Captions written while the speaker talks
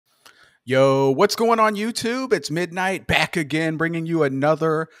Yo, what's going on YouTube? It's Midnight back again, bringing you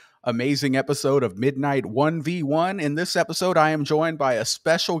another amazing episode of Midnight 1v1. In this episode, I am joined by a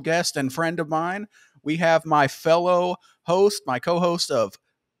special guest and friend of mine. We have my fellow host, my co host of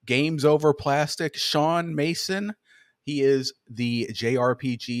Games Over Plastic, Sean Mason. He is the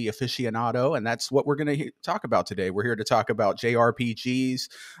JRPG aficionado, and that's what we're going to talk about today. We're here to talk about JRPGs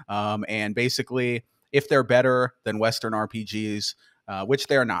and basically if they're better than Western RPGs, which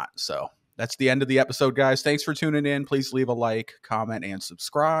they're not. So that's the end of the episode, guys. Thanks for tuning in. Please leave a like, comment, and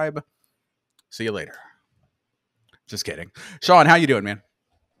subscribe. See you later. Just kidding. Sean, how you doing, man?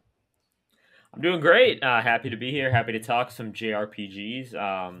 I'm doing great. Happy to be here. Happy to talk some JRPGs.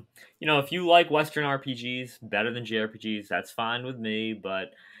 If you like Western RPGs better than JRPGs, that's fine with me.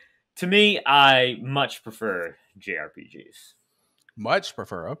 But to me, I much prefer JRPGs. Much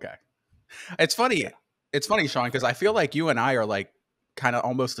prefer. Okay. It's funny. Yeah. It's funny, Sean, because I feel like you and I are like kind of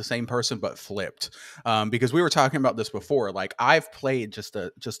almost the same person, but flipped. Because we were talking about this before. Like I've played just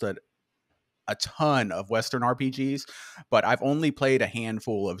a ton of Western RPGs, but I've only played a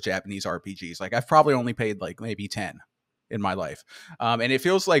handful of Japanese RPGs. Like I've probably only played like maybe 10 in my life. And it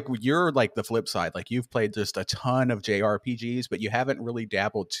feels like you're like the flip side. Like you've played just a ton of JRPGs, but you haven't really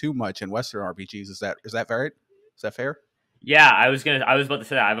dabbled too much in Western RPGs. Is that fair? Is that fair? Yeah, I was about to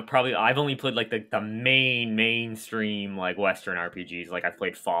say that. I've only played like the mainstream like Western RPGs. Like I've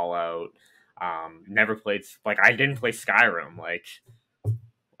played Fallout. Never played like I didn't play Skyrim. Like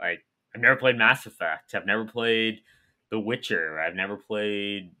I've never played Mass Effect. I've never played The Witcher. I've never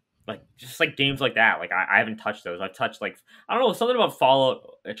played like just like games like that. Like I haven't touched those. I've touched like I don't know, something about Fallout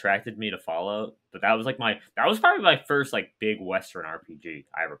attracted me to Fallout, but that was probably my first like big Western RPG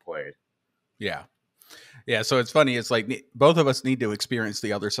I ever played. Yeah. Yeah. So it's funny. It's like both of us need to experience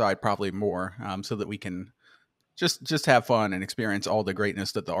the other side probably more, so that we can just have fun and experience all the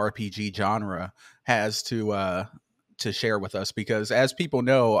greatness that the RPG genre has to share with us. Because as people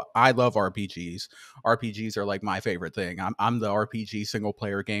know, I love RPGs. RPGs are like my favorite thing. I'm the RPG single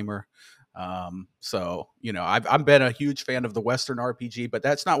player gamer. So I've been a huge fan of the Western RPG, but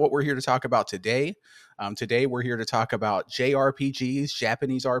that's not what we're here to talk about today. Today we're here to talk about JRPGs,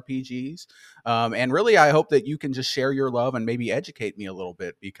 Japanese RPGs, and really I hope that you can just share your love and maybe educate me a little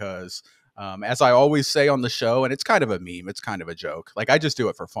bit because as I always say on the show, and it's kind of a meme, it's kind of a joke. Like I just do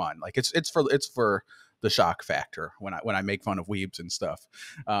it for fun. Like it's for the shock factor when I make fun of weebs and stuff.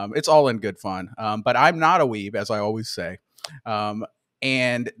 It's all in good fun. But I'm not a weeb, as I always say.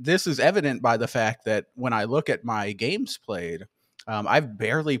 And this is evident by the fact that when I look at my games played, I've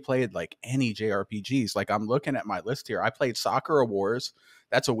barely played like any JRPGs. Like I'm looking at my list here. I played Sakura Wars.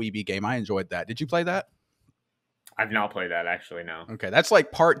 That's a weeby game. I enjoyed that. Did you play that? I've not played that actually, no. Okay, that's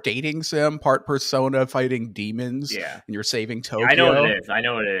like part dating sim, part Persona fighting demons, Yeah. and you're saving Yeah, I know what Tokyo. it is. I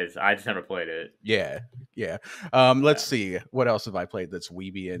know what it is. I just never played it. Yeah, yeah. Yeah. Let's see. What else have I played that's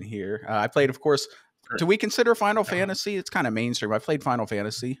weeby in here? I played, of course. Do we consider Final Fantasy? It's kind of mainstream. I played Final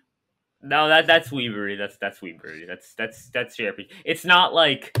Fantasy. No, that's Weebery. That's Weebery. That's JRPG. It's not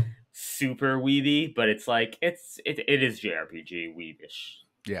like super weeby, but it's like it is JRPG weebish.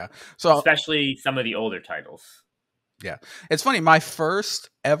 Yeah. So Especially some of the older titles. yeah, it's funny. My first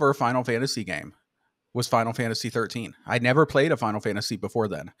ever Final Fantasy game was Final Fantasy 13. I never played a Final Fantasy before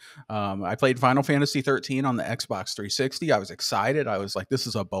then. I played Final Fantasy 13 on the Xbox 360. I was excited. I was like, this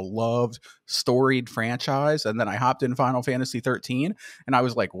is a beloved, storied franchise. And then I hopped in Final Fantasy 13 and I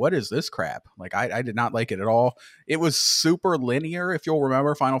was like, what is this crap? Like, I did not like it at all. It was super linear. If you'll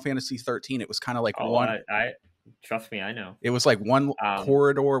remember Final Fantasy 13, it was kind of like Oh, I trust me, I know. it was like one Um,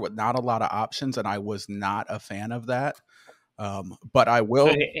 corridor with not a lot of options. And I was not a fan of that. But I so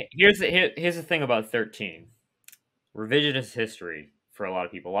will. here's the thing about 13. Revisionist history for a lot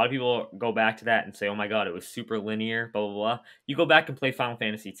of people. A lot of people go back to that and say, "Oh my god, it was super linear." Blah blah blah. You go back and play Final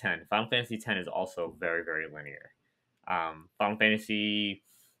Fantasy X. Final Fantasy X is also very very linear. Final Fantasy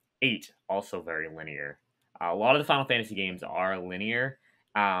 8 also very linear. A lot of the Final Fantasy games are linear.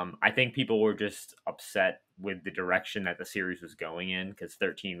 I think people were just upset with the direction that the series was going in because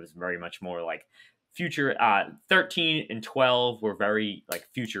 13 was very much more like future. 13 and 12 were very like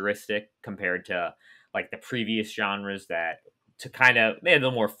futuristic compared to like the previous genres that to kind of they had a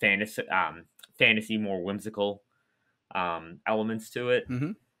little more fantasy, more whimsical elements to it.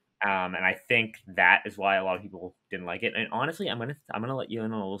 Mhm. And I think that is why a lot of people didn't like it. And honestly, I'm gonna let you in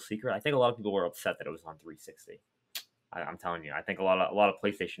on a little secret. I think a lot of people were upset that it was on 360. I'm telling you, I think a lot of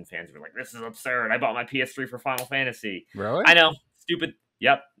PlayStation fans were like, "This is absurd. I bought my PS3 for Final Fantasy." Really? I know, stupid.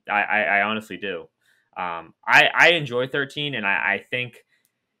 Yep, I honestly do. I enjoy 13, and I think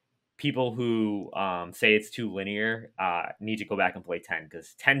people who say it's too linear need to go back and play 10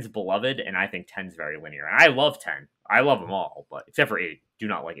 because 10's beloved, and I think 10's very linear. And I love 10. I love them all, but except for 8. Do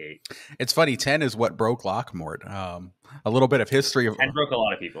not like 8. It's funny. 10 is what broke Lockmort. A little bit of history of 10 broke a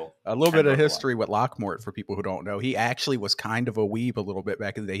lot of people. a little 10 bit of broke a lot. history with Lockmort for people who don't know. He actually was kind of a weeb a little bit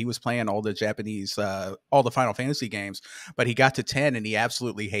back in the day. He was playing all the Japanese, all the Final Fantasy games, but he got to 10 and he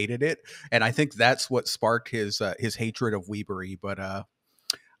absolutely hated it. And I think that's what sparked his hatred of weebery. But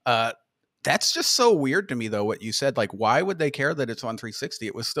that's just so weird to me, though. What you said, like, why would they care that it's on 360?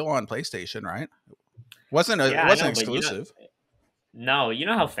 It was still on PlayStation, right? Yeah, It I wasn't know, but exclusive. no, you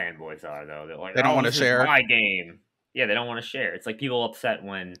know how fanboys are though. They're like, They don't "Oh, want to this is share. my game." Yeah, they don't want to share. It's like people upset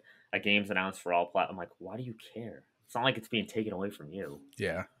when a game's announced for all platforms. I'm like, why do you care? It's not like it's being taken away from you.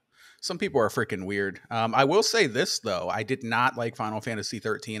 Yeah. Some people are freaking weird. I will say this though, I did not like Final Fantasy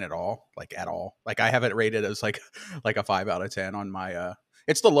 13 at all, like at all. Like I have it rated as like like a 5 out of 10 on my.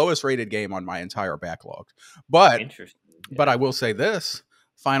 It's the lowest rated game on my entire backlog. But Interesting. but Yeah. I will say this,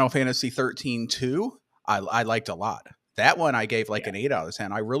 Final Fantasy 13 2, I liked a lot. That one I gave like Yeah. an 8 out of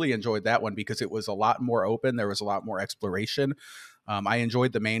 10. I really enjoyed that one because it was a lot more open. There was a lot more exploration. I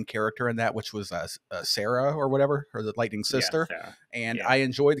enjoyed the main character in that, which was Sarah or whatever, or the Lightning Yeah, Sister. Sarah. And Yeah. I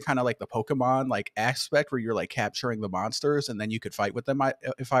enjoyed kind of like the Pokemon like aspect where you're like capturing the monsters and then you could fight with them,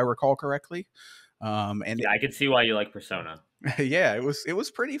 if I recall correctly. And Yeah, I can see why you like Persona. yeah, it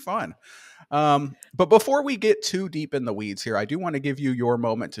was pretty fun. But before we get too deep in the weeds here, I do want to give you your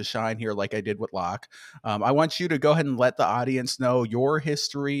moment to shine here, like I did with Locke. I want you to go ahead and let the audience know your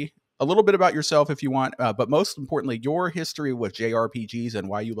history, a little bit about yourself if you want, but most importantly, your history with JRPGs and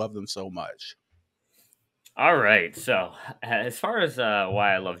why you love them so much. All right. So, as far as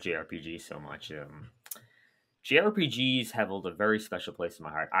why I love JRPG so much, JRPGs have held a very special place in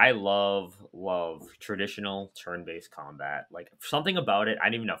my heart. I love traditional turn-based combat. Like something about it, I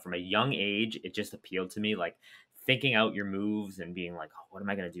don't even know. From a young age, it just appealed to me. Like thinking out your moves and being like, oh, what am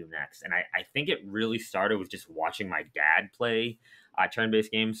I gonna do next? And I think it really started with just watching my dad play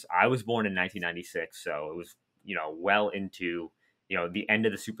turn-based games. I was born in 1996, so it was well into the end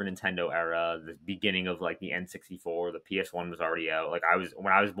of the Super Nintendo era, the beginning of like the N64, the PS1 was already out. Like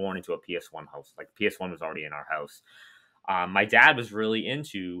when I was born into a PS1 house, like PS1 was already in our house. My dad was really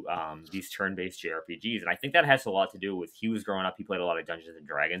into these turn-based JRPGs, and I think that has a lot to do with he was growing up. He played a lot of Dungeons and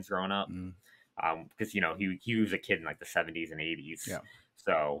Dragons growing up Mm, because he was a kid in like the 70s and 80s, yeah.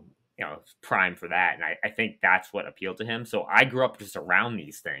 so it's prime for that. And I think that's what appealed to him. So I grew up just around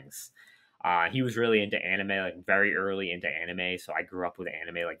these things. He was really into anime, like very early into anime. So I grew up with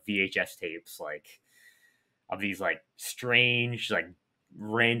anime, like VHS tapes, like of these like strange, like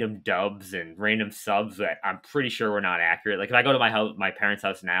random dubs and random subs that I'm pretty sure were not accurate. Like if I go to my house, my parents'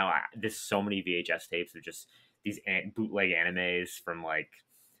 house now, there's so many VHS tapes of just these bootleg animes from like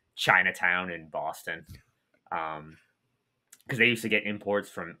Chinatown and Boston. Because they used to get imports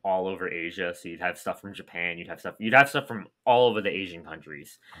from all over Asia. So you'd have stuff from Japan, you'd have stuff from all over the Asian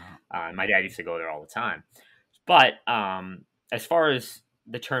countries. My dad used to go there all the time. But as far as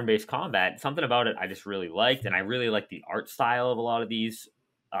the turn-based combat, something about it I just really liked, and I really liked the art style of a lot of these,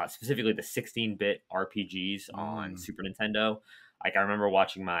 specifically the 16-bit RPGs on Mm, Super Nintendo. Like I remember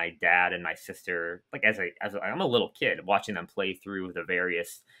watching my dad and my sister, like I'm a little kid, watching them play through the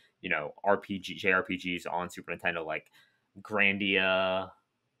various JRPGs on Super Nintendo, like Grandia,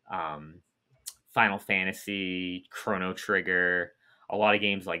 um, Final Fantasy, Chrono Trigger, a lot of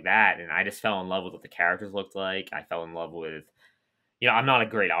games like that. And I just fell in love with what the characters looked like. I fell in love with, I'm not a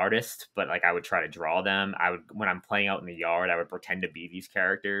great artist, but like I would try to draw them. When I'm playing out in the yard, I would pretend to be these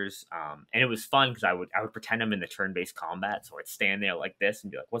characters. And it was fun because I would pretend I'm in the turn based combat. So I'd stand there like this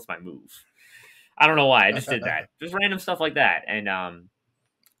and be like, what's my move? I don't know why. I just did that. Just random stuff like that. And,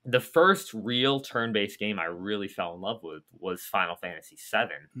 the first real turn-based game I really fell in love with was Final Fantasy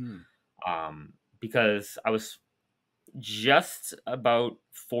VII, mm, because I was just about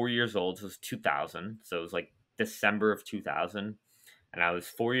 4 years old. So it was 2000, so it was like December of 2000, and I was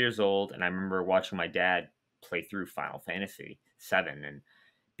 4 years old. And I remember watching my dad play through Final Fantasy VII and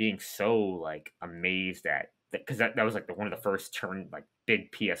being so like amazed at because that was like one of the first turn like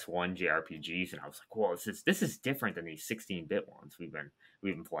big PS1 JRPGs, and I was like, whoa, this is different than these 16-bit ones we've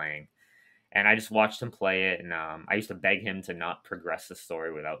been playing. And I just watched him play it, and I used to beg him to not progress the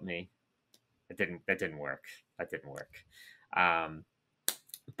story without me. That didn't work. That didn't work. Um,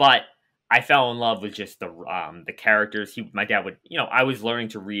 but I fell in love with just the characters. My dad would, I was learning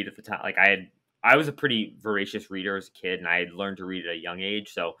to read at the time. Like I was a pretty voracious reader as a kid, and I had learned to read at a young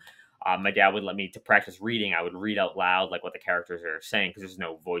age. So my dad would let me to practice reading. I would read out loud like what the characters are saying because there's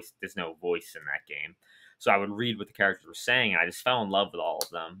no voice in that game. So I would read what the characters were saying, and I just fell in love with all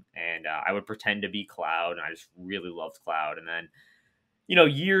of them. And I would pretend to be Cloud, and I just really loved Cloud. And then,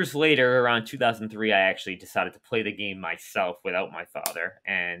 years later, around 2003, I actually decided to play the game myself without my father,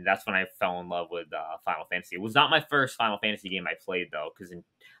 and that's when I fell in love with Final Fantasy. It was not my first Final Fantasy game I played, though, because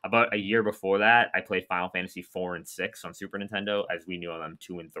about a year before that, I played Final Fantasy 4 and 6 on Super Nintendo, as we knew them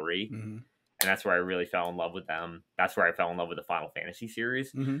 2 and 3. Mm-hmm. And that's where I really fell in love with them. That's where I fell in love with the Final Fantasy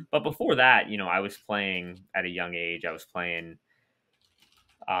series. Mm-hmm. But before that, I was playing at a young age. I was playing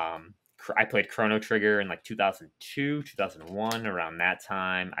I played Chrono Trigger in like 2002, 2001, around that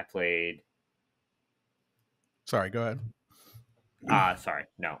time. I played. Sorry, go ahead. Sorry,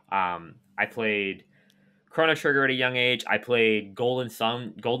 no. I played Chrono Trigger at a young age. I played Golden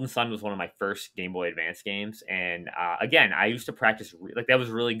Sun. Golden Sun was one of my first Game Boy Advance games, and again, I used to practice like that was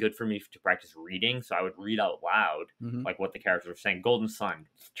really good for me to practice reading. So I would read out loud Mm-hmm. like what the characters were saying. Golden Sun,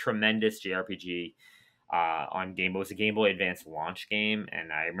 tremendous JRPG. On Game Boy. It was a Game Boy Advance launch game,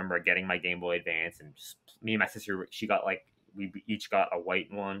 and I remember getting my Game Boy Advance, and just, me and my sister, she got we each got a white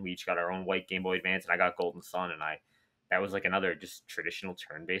one. We each got our own white Game Boy Advance, and I got Golden Sun, and that was like another just traditional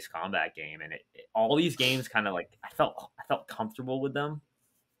turn-based combat game. And all these games kind of like I felt comfortable with them.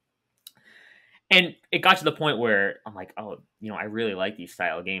 And it got to the point where I'm like, oh, I really like these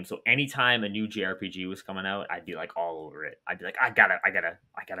style of games. So anytime a new JRPG was coming out, I'd be like all over it. I'd be like, I gotta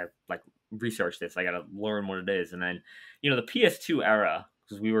like research this. I gotta learn what it is. And then, the PS2 era,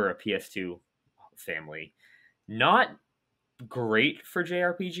 because we were a PS2 family, not great for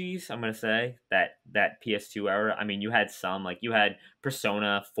JRPGs. I'm gonna say that PS2 era. I mean, you had some you had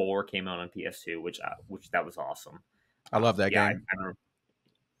Persona 4 came out on PS2, which that was awesome. I love that Yeah, game. I remember.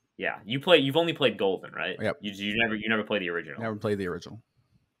 Yeah, you've only played Golden, right? Yep. You never played the original. Never played the original.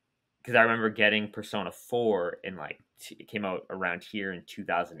 Because I remember getting Persona 4 and it came out around here in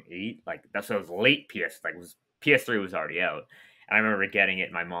 2008. Like that's what it was late PS3 was already out. And I remember getting it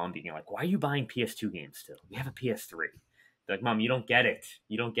and my mom being like, "Why are you buying PS2 games still? We have a PS3." They're like, "Mom, you don't get it.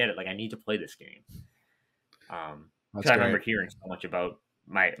 You don't get it. Like I need to play this game." Because I remember hearing so much about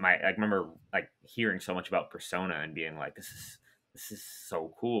I remember hearing so much about Persona and being like, this is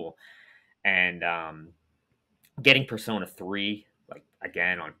so cool. And getting Persona 3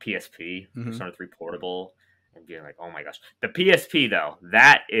 again on PSP, mm-hmm. Persona 3 Portable, and being like, oh my gosh. The PSP though,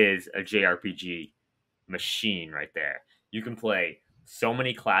 that is a JRPG machine right there. You can play so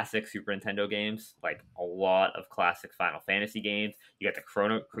many classic Super Nintendo games, like a lot of classic Final Fantasy games. You got you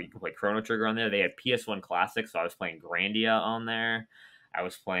can play Chrono Trigger on there. They had PS1 classics, so I was playing Grandia on there. I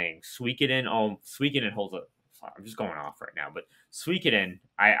was playing Suikoden. Oh, Suikoden holds a. I'm just going off right now, but Suikoden,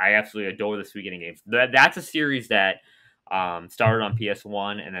 I absolutely adore the Suikoden games. That's a series that started on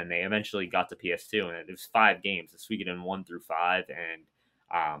PS1, and then they eventually got to PS2, and it was 5 games: the Suikoden 1 through 5, and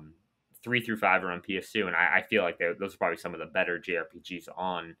 3 through 5 are on PS2, and I feel like those are probably some of the better JRPGs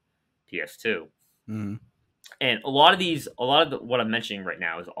on PS2. Mm-hmm. And a lot of what I'm mentioning right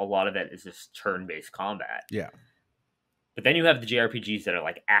now is a lot of that is just turn-based combat. Yeah. But then you have the JRPGs that are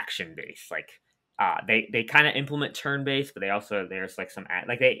like action-based, they kind of implement turn-based, but there's some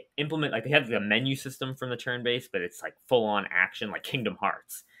they implement they have the menu system from the turn-based, but it's like full-on action, like Kingdom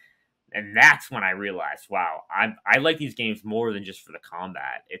Hearts. And that's when I realized, wow, I like these games more than just for the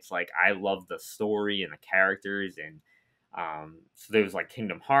combat. It's like I love the story and the characters, and so there was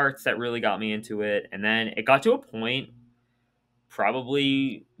Kingdom Hearts that really got me into it. And then it got to a point,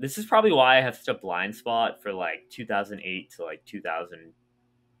 this is probably why I have such a blind spot for 2008 to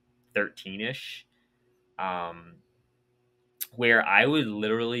 2013-ish, where I would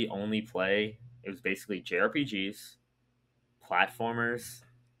literally only play, it was basically JRPGs, platformers,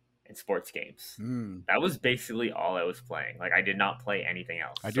 and sports games. That was basically all I was playing. I did not play anything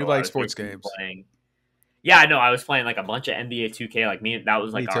else. I do like sports games. Yeah, I know. I was playing a bunch of NBA 2K. That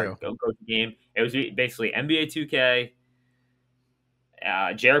was our go-to game. It was basically NBA 2K,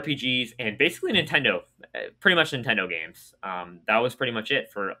 JRPGs, and basically Nintendo. Pretty much Nintendo games. That was pretty much it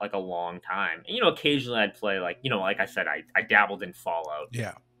for a long time. And, occasionally I'd play like I said, I dabbled in Fallout.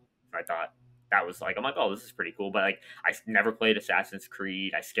 Yeah. I thought that was I'm like, oh, this is pretty cool. But I never played Assassin's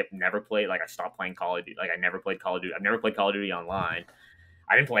Creed. I stopped playing Call of Duty. I never played Call of Duty. I've never played Call of Duty online.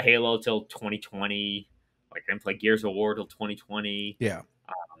 I didn't play Halo till 2020. I didn't play Gears of War till 2020. Yeah.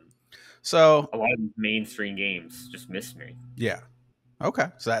 So a lot of these mainstream games just missed me. Yeah. Okay.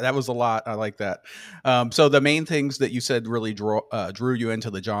 So that was a lot. I like that. So the main things that you said really drew you into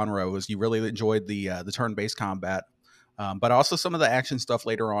the genre was you really enjoyed the turn-based combat. But also some of the action stuff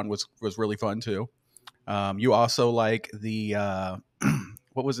later on was really fun too. You also like the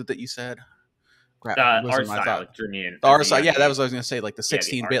what was it that you said? Crap, I'm The losing art my style thought. like, drew me in The as art a style, young yeah, that age. was what I was gonna say, like the Yeah, the art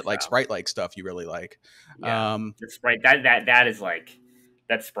 16-bit, like style. sprite like stuff you really like. Yeah, Um, the sprite that is like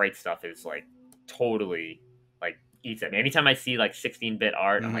that sprite stuff is like totally like eats at me. Anytime I see like 16-bit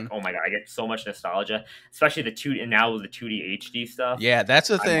art, I'm like, mhm. oh my god, I get so much nostalgia. Especially the two and now with the 2D HD stuff. Yeah, that's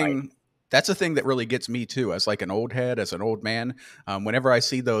a I'm like, thing. That's a thing that really gets me too, as like an old head, as an old man. Whenever I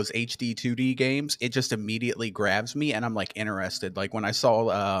see those HD 2D games, it just immediately grabs me, and I'm like interested. Like when I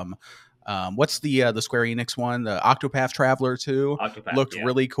saw, what's the Square Enix one, the Octopath Traveler 2, Octopath, looked yeah,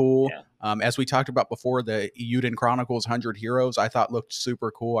 really cool. yeah, As we talked about before, the Yuden Chronicles 100 Heroes, I thought looked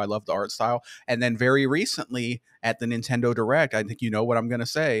super cool. I love the art style. And then very recently at the Nintendo Direct, I think you know what I'm going to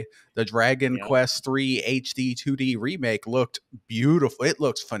say, the Dragon yeah. Quest 3 HD 2D remake looked beautiful. It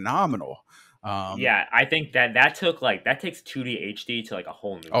looks phenomenal. Um, Yeah, I think that took like that takes 2D HD to like a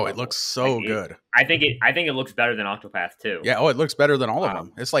whole new oh, it looks level. Like so it, good. I think it looks better than Octopath too. Yeah. Oh, it looks better than all of them.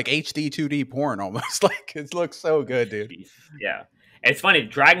 Um, It's like HD 2D porn almost. Like it looks so good, dude. Jesus, yeah. It's funny,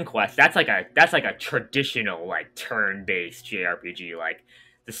 Dragon Quest. That's like a traditional like turn-based JRPG. Like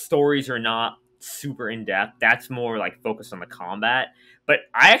the stories are not super in depth. That's more like focused on the combat. But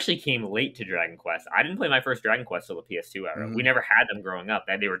I actually came late to Dragon Quest. I didn't play my first Dragon Quest till the PS2 era. We Hmm. never had them growing up.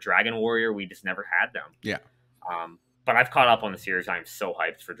 They were Dragon Warrior. We just never had them. Yeah. But I've caught up on the series. I'm so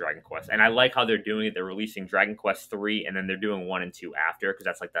hyped for Dragon Quest, and I like how they're doing it. They're releasing Dragon Quest 3, and then they're doing 1 and 2 after, because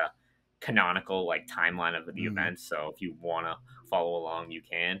that's like the canonical like timeline of the Hmm. events. So if you want to follow along, you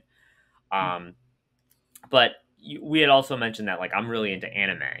can. Um, but we had also mentioned that like I'm really into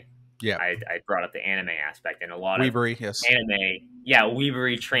anime. Yeah. I brought up the anime aspect, and a lot of Weebery, yes. anime, yeah,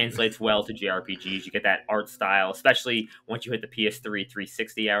 Weavery translates well to JRPGs. You get that art style, especially once you hit the PS3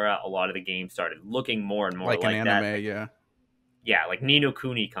 360 era. A lot of the games started looking more and more Like an like that. anime, yeah. Yeah, like Ni no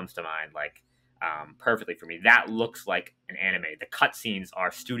Kuni comes to mind, like perfectly for me. That looks like an anime. The cutscenes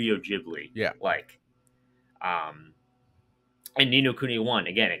are Studio Ghibli, Yeah. like, um, and Ni no Kuni 1,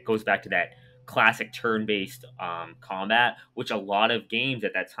 again, it goes back to that classic turn-based combat, which a lot of games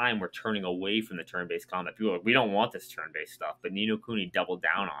at that time were turning away from the turn-based combat. People were like, we don't want this turn-based stuff, but Ni no Kuni doubled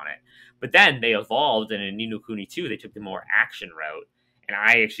down on it. But then they evolved, and in Ni no Kuni 2, they took the more action route, and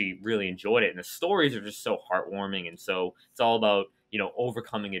I actually really enjoyed it. And the stories are just so heartwarming, and so it's all about,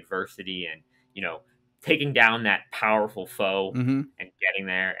 overcoming adversity and, you know, taking down that powerful foe Hmm. and getting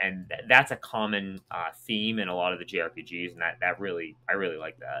there, and that's a common theme in a lot of the JRPGs, and that really I really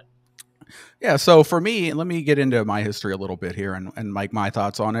like that. Yeah, so for me, let me get into my history a little bit here and like my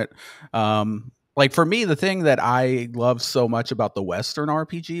thoughts on it. Like for me, the thing that I love so much about the Western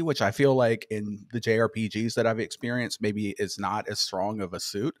RPG, which I feel like in the JRPGs that I've experienced, maybe is not as strong of a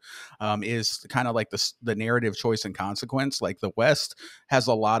suit, is kind of like the narrative choice and consequence. Like the West has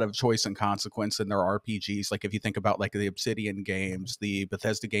a lot of choice and consequence in their RPGs. Like if you think about like the Obsidian games, the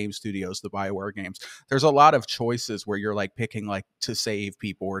Bethesda Game Studios, the BioWare games, there's a lot of choices where you're like picking like to save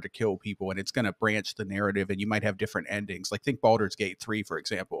people or to kill people, and it's going to branch the narrative, and you might have different endings. Like think Baldur's Gate 3, for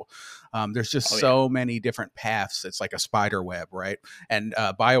example. There's just Oh yeah, so many different paths. It's like a spider web, right? And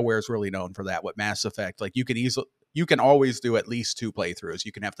BioWare is really known for that. With Mass Effect, like you can always do at least 2 playthroughs.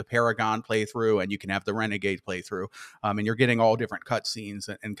 You can have the Paragon playthrough and you can have the Renegade playthrough. And you're getting all different cutscenes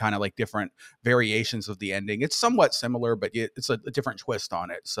and kind of like different variations of the ending. It's somewhat similar, but it's a different twist on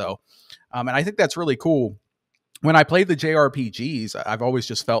it. So, and I think that's really cool. When I play the JRPGs, I've always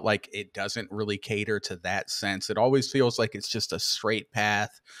just felt like it doesn't really cater to that sense. It always feels like it's just a straight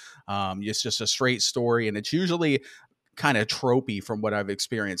path. It's just a straight story, and it's usually kind of tropey from what I've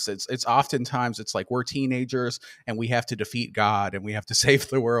experienced. It's oftentimes it's like we're teenagers and we have to defeat God and we have to save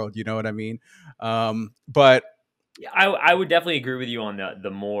the world. You know what I mean? But yeah. I would definitely agree with you on the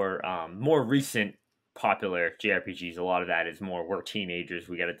more recent popular JRPGs. A lot of that is more we're teenagers.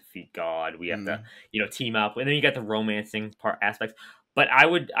 We got to defeat God. We have to mm, team up, and then you got the romancing part aspects. But I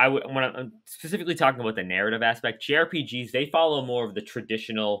would when I'm specifically talking about the narrative aspect, JRPGs they follow more of the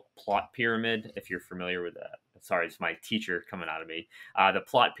traditional plot pyramid. If you're familiar with that, sorry, it's my teacher coming out of me. The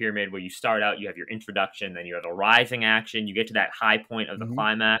plot pyramid where you start out, you have your introduction, then you have the rising action, you get to that high point of the mhm,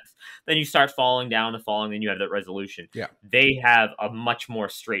 climax, then you start falling down the falling, then you have the resolution. yeah, They have a much more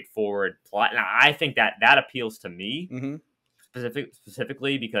straightforward plot, and I think that appeals to me hmm,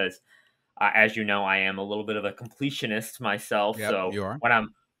 specifically because as you know, I am a little bit of a completionist myself. yep, So you are. when I'm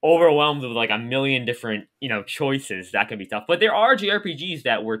overwhelmed with like a million different, choices, that can be tough. But there are JRPGs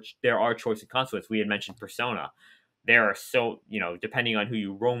there are choice and consequence. We had mentioned Persona. There are so, depending on who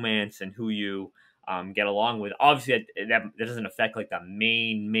you romance and who you get along with, obviously that doesn't affect like the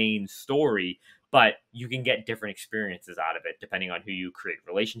main story. but you can get different experiences out of it depending on who you create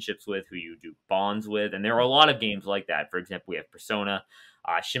relationships with, who you do bonds with. And there are a lot of games like that. For example, we have Persona,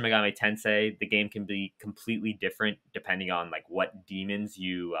 Shin Megami Tensei. The game can be completely different depending on like what demons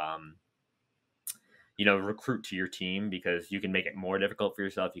you recruit to your team, because you can make it more difficult for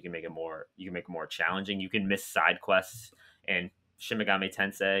yourself. You can make it more challenging. You can miss side quests and Shin Megami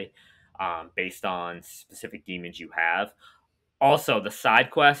Tensei based on specific demons you have. Also, the side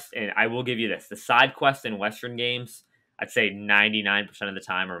quests, and I will give you this: the side quests in Western games, I'd say 99% of the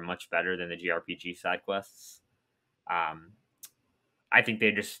time are much better than the JRPG side quests. Um, I think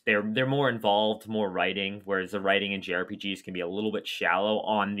they're more involved, more writing, whereas the writing in JRPGs can be a little bit shallow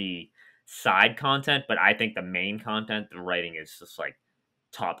on the side content. But I think the main content, the writing is just like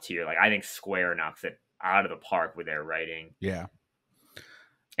top tier. Like I think Square knocks it out of the park with their writing, Yeah.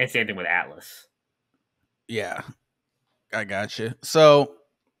 and same thing with Atlas. Yeah. I got you. So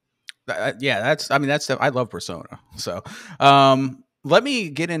yeah, that's I love Persona. So let me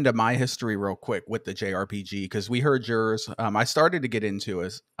get into my history real quick with the JRPG, because we heard yours. I started to get into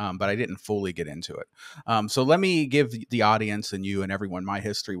it, but I didn't fully get into it. So let me give the audience and you and everyone my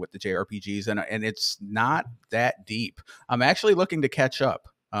history with the JRPGs, and it's not that deep. I'm actually looking to catch up.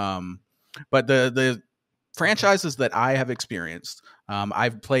 But the franchises that I have experienced,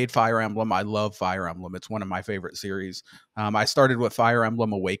 I've played Fire Emblem. I love Fire Emblem. It's one of my favorite series. I started with Fire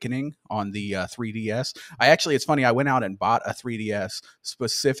Emblem Awakening on the 3DS. It's funny, I went out and bought a 3DS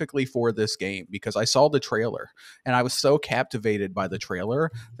specifically for this game because I saw the trailer and I was so captivated by the trailer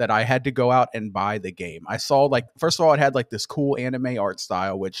that I had to go out and buy the game. I saw, like, first of all, it had like this cool anime art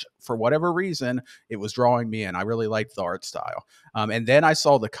style, which for whatever reason, it was drawing me in. I really liked the art style. And then I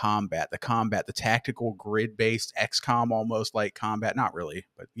saw the tactical grid-based XCOM, almost like combat, not really,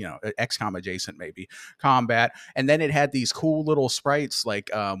 but XCOM adjacent maybe combat. And then it had these cool little sprites, like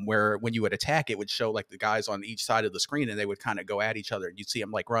where when you would attack, it would show like the guys on each side of the screen, and they would kind of go at each other. And you'd see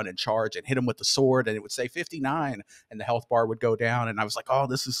them like run and charge and hit them with the sword, and it would say 59, and the health bar would go down. And I was like, oh,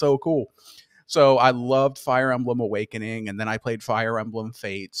 this is so cool. So I loved Fire Emblem Awakening, and then I played Fire Emblem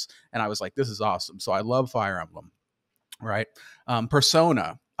Fates, and I was like, this is awesome. So I love Fire Emblem. Right.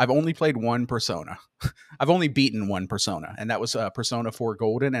 Persona. I've only played one Persona. I've only beaten one Persona, and that was Persona 4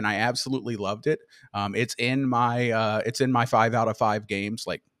 Golden, and I absolutely loved it. It's in my 5 out of 5 games,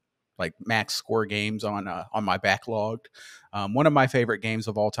 like max score games on my backlogged. One of my favorite games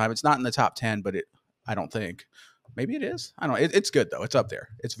of all time. It's not in the top 10, but I don't think. Maybe it is. I don't know. It's good though. It's up there.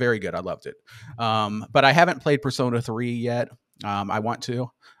 It's very good. I loved it. But I haven't played Persona 3 yet. I want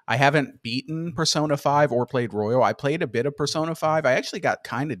to. I haven't beaten Persona 5 or played Royal. I played a bit of Persona 5. I actually got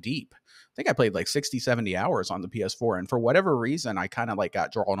kind of deep. I think I played like 60, 70 hours on the PS4. And for whatever reason, I kind of like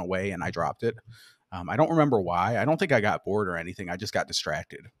got drawn away and I dropped it. I don't remember why. I don't think I got bored or anything. I just got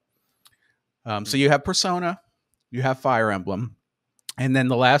distracted. So you have Persona, you have Fire Emblem. And then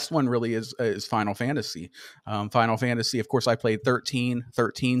the last one really is Final Fantasy. Final Fantasy, of course, I played 13,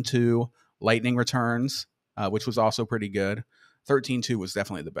 13-2, Lightning Returns, which was also pretty good. 13-2 was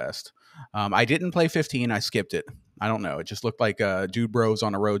definitely the best. I didn't play 15. I skipped it. I don't know. It just looked like dude bros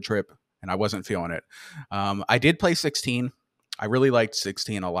on a road trip, and I wasn't feeling it. I did play 16. I really liked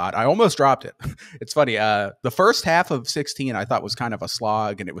 16 a lot. I almost dropped it. It's funny. The first half of 16 I thought was kind of a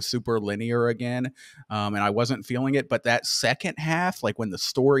slog, and it was super linear again, and I wasn't feeling it. But that second half, like when the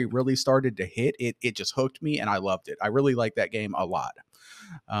story really started to hit, it just hooked me, and I loved it. I really liked that game a lot.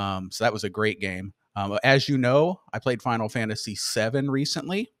 So that was a great game. As you know, I played Final Fantasy VII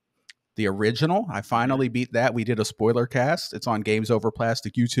recently, the original. I finally beat that. We did a spoiler cast. It's on Games Over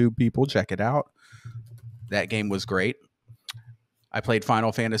Plastic YouTube, people. Check it out. That game was great. I played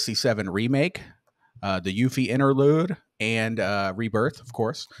Final Fantasy VII Remake, the Yuffie Interlude, and Rebirth, of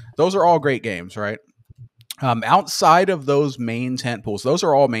course. Those are all great games, right? Outside of those main tentpoles, those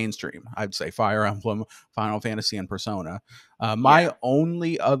are all mainstream. I'd say Fire Emblem, Final Fantasy, and Persona. My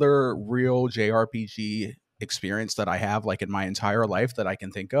only other real JRPG experience that I have, like in my entire life, that I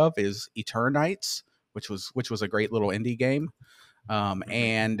can think of is Eternights, which was a great little indie game,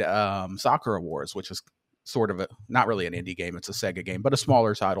 and Sakura Wars, which was sort of not really an indie game. It's a Sega game, but a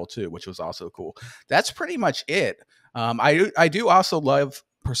smaller title too, which was also cool. That's pretty much it. I do also love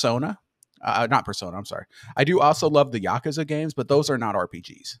Persona. Not Persona. I'm sorry. I do also love the Yakuza games, but those are not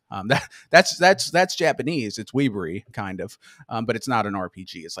RPGs. That's Japanese. It's Weebery kind of, but it's not an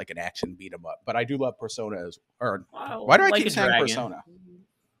RPG. It's like an action beat 'em up. But I do love Persona. Why do I keep saying Persona?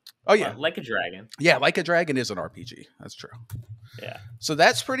 Oh yeah, Like a dragon. yeah. Like a Dragon is an RPG. That's true. Yeah. So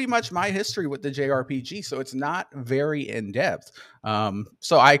that's pretty much my history with the JRPG. So it's not very in depth.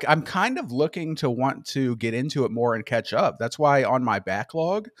 So I'm kind of looking to want to get into it more and catch up. That's why on my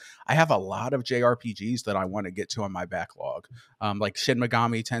backlog, I have a lot of JRPGs that I want to get to on my backlog, like Shin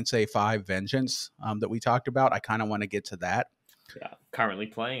Megami Tensei 5 Vengeance that we talked about. I kind of want to get to that. Yeah. Currently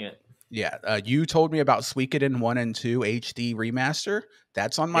playing it. Yeah, you told me about Suikoden 1 and 2 HD remaster.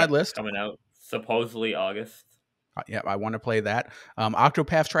 That's on my Yep. list. Coming out supposedly August. Yeah, I want to play that.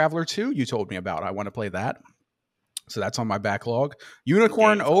 Octopath Traveler 2, you told me about. I want to play that. So that's on my backlog.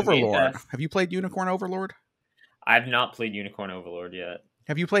 Unicorn Games on Game Overlord. Pass. Have you played Unicorn Overlord? I've not played Unicorn Overlord yet.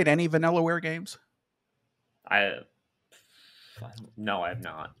 Have you played any Vanillaware games? I No, I have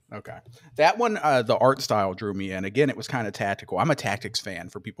not. Okay. That one, the art style drew me in. Again, it was kind of tactical. I'm a tactics fan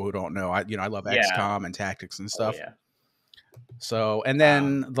for people who don't know. I love Yeah. XCOM and tactics and Oh stuff. yeah. So, and Um,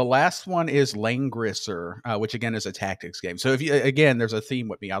 then the last one is Langrisser, which again is a tactics game. So if you, again, there's a theme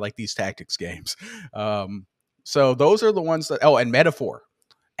with me. I like these tactics games. So those are the ones that, oh, and Metaphor.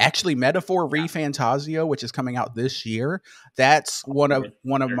 Actually, Metaphor yeah. ReFantasio, which is coming out this year. That's one of October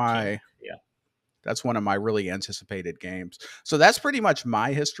one of 13th. my Yeah. that's one of my really anticipated games. So that's pretty much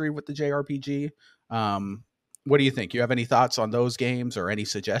my history with the JRPG. What do you think? You have any thoughts on those games or any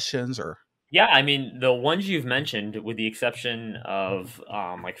suggestions or Yeah, I mean, the ones you've mentioned, with the exception of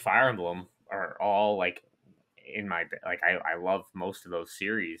like Fire Emblem, are all like in my like I love most of those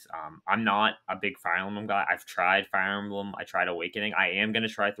series. I'm not a big Fire Emblem guy. I've tried Fire Emblem. I tried Awakening. I am gonna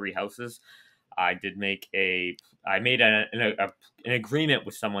try Three Houses. I did make a I made an agreement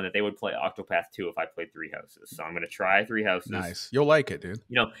with someone that they would play Octopath 2 if I played Three Houses. So I'm gonna try Three Houses. nice? You'll like it, dude.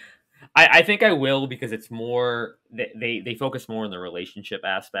 You know, I think I will, because it's more they focus more on the relationship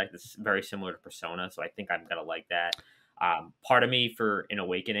aspect. It's very similar to Persona, so I think I'm gonna like that. Part of me for an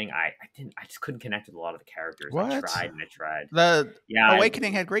Awakening, I just couldn't connect with a lot of the characters. I What? tried and I tried. The Yeah,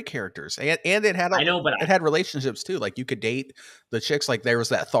 Awakening had great characters, and it had I know, but it had relationships too. Like you could date the chicks. Like there was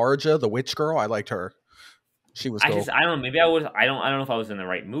that Tharja, the witch girl. I liked her. She was cool. I don't know. Maybe I don't know if I was in the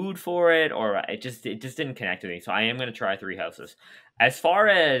right mood for it, or it just didn't connect with me. So I am gonna try Three Houses. As far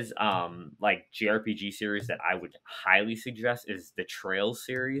as like JRPG series that I would highly suggest is the Trails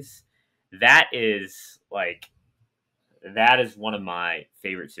series. That is like that is one of my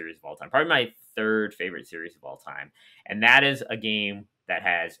favorite series of all time. Probably my third favorite series of all time. And that is a game that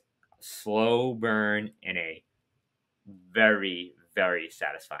has slow burn and a very, very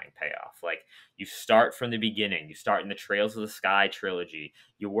satisfying payoff. Like, you start from the beginning. You start in the Trails of the Sky trilogy.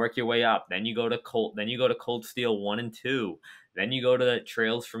 You work your way up. Then you go to Cold Steel 1 and 2. Then you go to the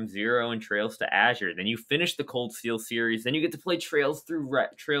Trails from Zero and Trails to Azure. Then you finish the Cold Steel series. Then you get to play Trails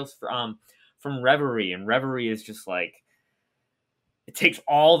from Reverie, and Reverie is just like, it takes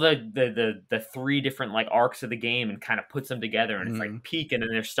all the three different like arcs of the game and kind of puts them together, and it's like peak, and then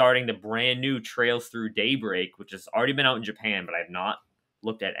they're starting the brand new Trails Through Daybreak, which has already been out in Japan, but I've not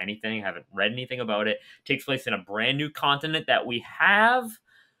looked at anything, haven't read anything about it. Takes place in a brand new continent that we have,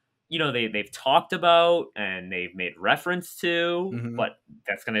 they've talked about and they've made reference to, Mhm. but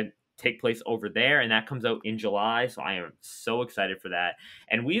that's gonna take place over there, and that comes out in July. So I am so excited for that.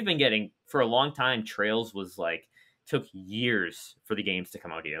 And we've been getting, for a long time, Trails was like, took years for the games to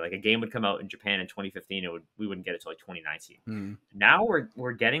come out here. Like, a game would come out in Japan in 2015, we wouldn't get it till like 2019. Now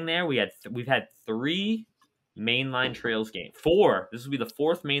we're getting there. We've had 3 mainline Trails games. 4. This will be the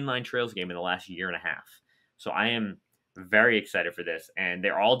 4th mainline Trails game in the last year and a half. So I am very excited for this, and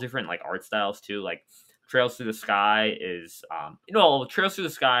they're all different like art styles too. Like, Trails Through the Sky is Trails Through the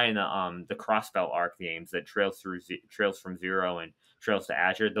Sky and the Crossbelt arc games, that Trails from Zero and Trails to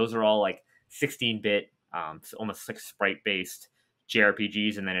Azure, those are all like 16-bit, almost like sprite-based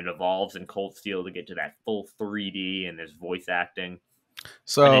JRPGs, and then it evolves in Cold Steel to get to that full 3D, and there's voice acting.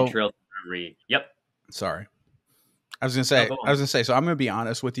 So, and then Trails to Reverie. Yep. Sorry. I was No, go on. gonna say, so I'm gonna be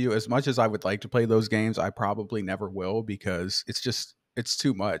honest with you. As much as I would like to play those games, I probably never will, because it's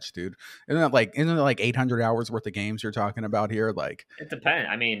too much, dude. Isn't it like 800 hours worth of games you're talking about here? Like, It depends.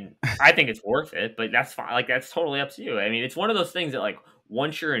 I mean, I think it's worth it, but that's fine. Like, that's totally up to you. I mean, it's one of those things that, like,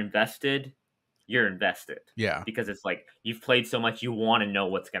 once you're invested, you're invested, yeah. because it's like, you've played so much, you want to know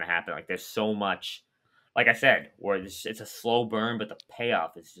what's going to happen. Like, there's so much, like I said, where it's a slow burn, but the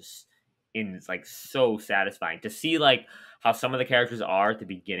payoff is just it's like so satisfying to see, like, how some of the characters are at the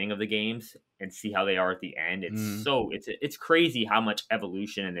beginning of the games and see how they are at the end. It's crazy how much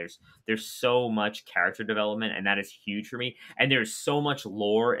evolution, and there's so much character development, and that is huge for me. And there's so much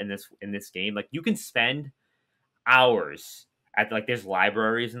lore in this game. Like, you can spend hours at like there's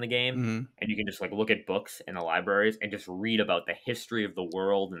libraries in the game, Hmm. and you can just like look at books in the libraries and just read about the history of the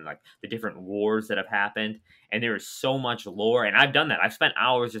world and like the different wars that have happened. And there is so much lore, and I've done that. I've spent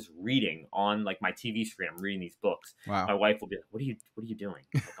hours just reading on like my TV screen. I'm reading these books. Wow. My wife will be like, what are you doing?"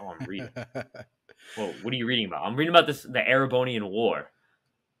 I'm like, "Oh, I'm reading." "Well, what are you reading about?" "I'm reading about the Arabonian War."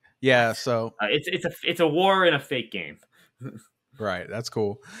 Yeah. "What?" So It's a war in a fake game. right, that's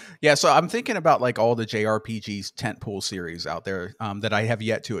cool. Yeah, so I'm thinking about like all the JRPGs tentpole series out there that I have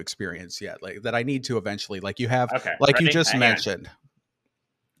yet to experience yet, like that I need to eventually. Like you have, Okay, like you ready? just Hang on. mentioned.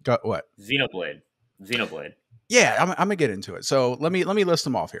 Got what? Xenoblade. Xenoblade. Yeah, I'm gonna get into it. So let me list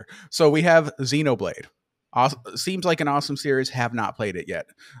them off here. So we have Xenoblade. Seems like an awesome series. Have not played it yet.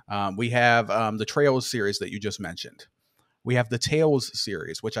 We have the Trails series that you just mentioned. We have the Tales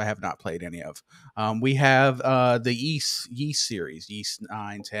series, which I have not played any of. We have the Yeast series, Yeast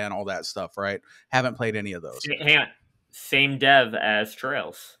 9, 10, all that stuff, right? Haven't played any of those. Hang on. Same dev as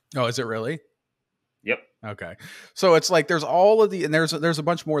Trails. Oh, is it really? Yep. Okay. So it's like there's all of the and there's a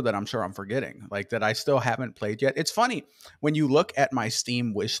bunch more that I'm sure I'm forgetting, like that I still haven't played yet. It's funny when you look at my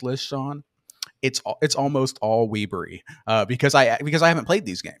Steam wish list, Sean, it's almost all Weebery because I haven't played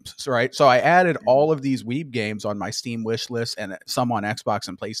these games, so, right? So I added Mhm. all of these Weeb games on my Steam wish list and some on Xbox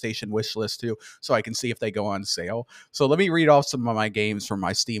and PlayStation wish list too, so I can see if they go on sale. So let me read off some of my games from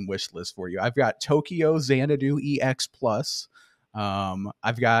my Steam wish list for you. I've got Tokyo Xanadu EX Plus.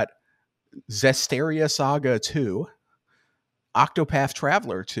 I've got Zesteria Saga 2. Octopath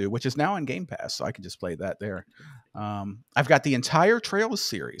Traveler 2, which is now on Game Pass, so I can just play that there. I've got the entire Trails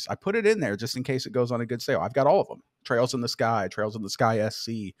series. I put it in there just in case it goes on a good sale. I've got all of them: Trails in the Sky, Trails in the Sky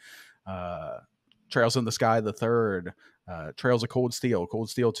SC, uh, Trails in the Sky the Third, Trails of Cold Steel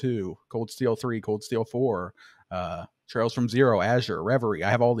 2, Cold Steel 3, Cold Steel 4, Trails from Zero, Azure, Reverie. I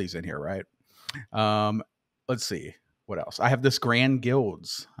have all these in here, right? Um, let's see what else. I have this Grand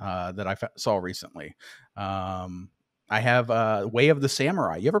Guilds that I saw recently. I have Way of the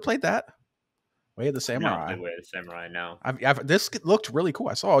Samurai. You ever played that? Way of the I've never Samurai. played Way of the Samurai now. This looked really cool.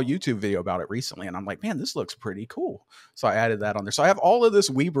 I saw a YouTube video about it recently, and I'm like, man, this looks pretty cool. So I added that on there. So I have all of this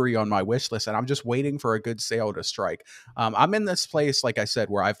Weebery on my wish list, and I'm just waiting for a good sale to strike. I'm in this place, like I said,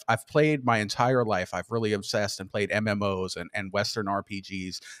 where I've played my entire life. I've really obsessed and played MMOs and Western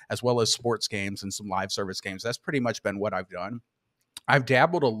RPGs, as well as sports games and some live service games. That's pretty much been what I've done. I've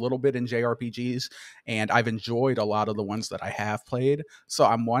dabbled a little bit in JRPGs and I've enjoyed a lot of the ones that I have played. So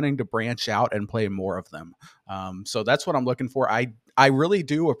I'm wanting to branch out and play more of them. So that's what I'm looking for. I really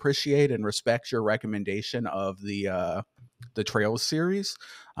do appreciate and respect your recommendation of the Trails series,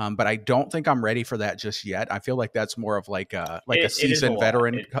 but I don't think I'm ready for that just yet. I feel like that's more of like a It is a seasoned lot.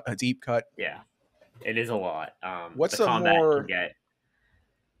 veteran, a deep cut. Yeah, it is a lot. The What's a combat can more get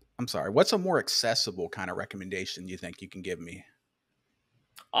I'm sorry, what's a more accessible kind of recommendation you think you can give me?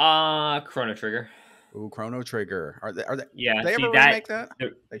 Chrono Trigger. Ooh, Chrono Trigger. Are Yeah, they see ever that. remake that?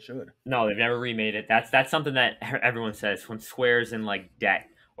 They should. No, they've never remade it. That's something that everyone says when Square's in like debt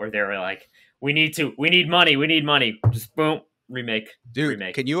or they're like, we need money, we need money. Just boom, remake, Dude,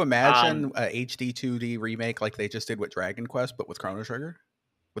 remake. can you Um, imagine a HD 2D remake like they just did with Dragon Quest, but with Chrono Trigger?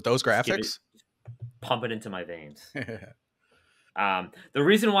 With those just give it, graphics? pump it into my veins. I The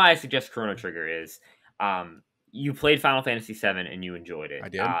reason why I suggest Chrono Trigger is, you played Final Fantasy VII and you enjoyed it.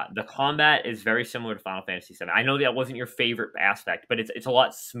 did. The combat is very similar to Final Fantasy VII. I know that wasn't your favorite aspect, but it's a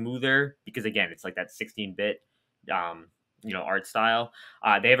lot smoother because again, it's like that 16-bit, um, art style.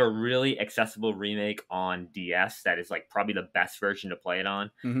 They have a really accessible remake on DS that is like probably the best version to play it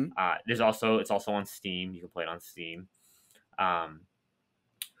on. Hmm. It's also on Steam. You can play it on Steam. Um,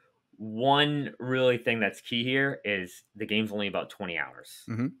 One really thing that's key here is the game's only about 20 hours.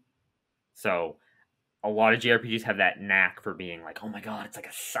 Hmm. So a lot of JRPGs have that knack for being like, oh my god, it's like a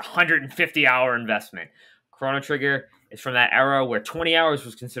 150-hour investment. Chrono Trigger is from that era where 20 hours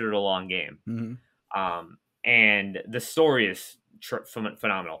was considered a long game. Hmm. And the story is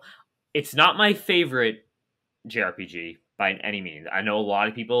phenomenal. It's not my favorite JRPG by any means. I know a lot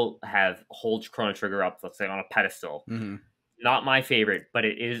of people hold Chrono Trigger up, let's say, on a pedestal. Hmm. Not my favorite, but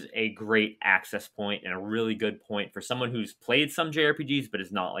it is a great access point and a really good point for someone who's played some JRPGs but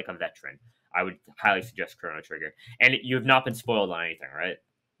is not like a veteran. I would highly suggest Chrono Trigger. And you have not been spoiled on anything, right?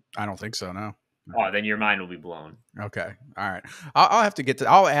 I don't think so, no. Oh, then your mind will be blown. Okay. All right. I'll have to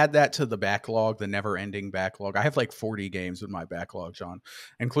I'll add that to the backlog, the never ending backlog. I have like 40 games in my backlog, John,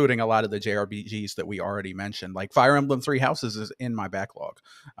 including a lot of the JRPGs that we already mentioned. Like Fire Emblem Three Houses is in my backlog.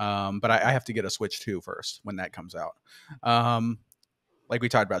 But I have to get a Switch 2 first when that comes out. Like we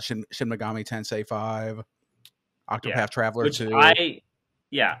talked about Shin Megami Tensei 5, Yeah. Octopath Traveler Which 2.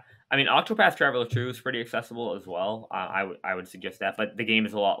 yeah. I mean, Octopath Traveler 2 is pretty accessible as well. I would suggest that, but the game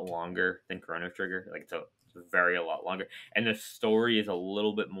is a lot longer than Chrono Trigger. Like it's a very a lot longer, and the story is a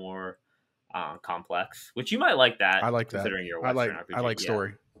little bit more complex, which you might like that I like that. considering you're a I Western like I RPG. like Yeah,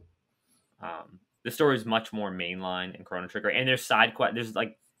 story. the story is much more mainline in Chrono Trigger, and there's side quest. There's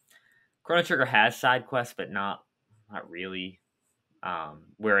like Chrono Trigger has side quests, but not really.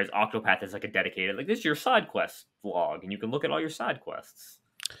 Whereas Octopath is like a dedicated, like this is your side quest log, and you can look at all your side quests.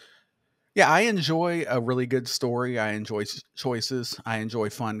 Yeah, I enjoy a really good story. I enjoy choices. I enjoy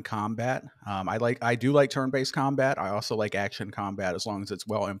fun combat. I do like turn-based combat. I also like action combat as long as it's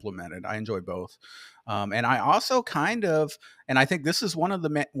well implemented. I enjoy both. And I also kind of, and I think this is one of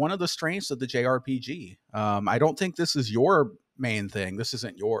the strengths of the JRPG. I don't think this is your main thing. This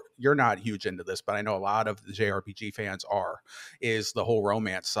isn't you're not huge into this, but I know a lot of the JRPG fans are. Is the whole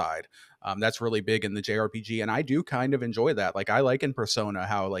romance side. That's really big in the JRPG, and I do kind of enjoy that. Like I like in Persona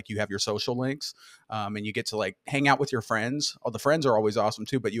how like you have your social links, and you get to like hang out with your friends. Oh, the friends are always awesome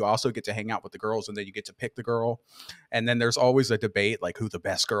too, but you also get to hang out with the girls, and then you get to pick the girl. And then there's always a debate like who the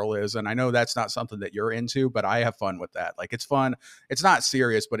best girl is. And I know that's not something that you're into, but I have fun with that. Like it's fun. It's not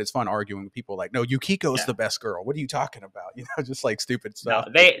serious, but it's fun arguing with people like, no, Yukiko's Yeah. the best girl. What are you talking about? Just like stupid No, stuff.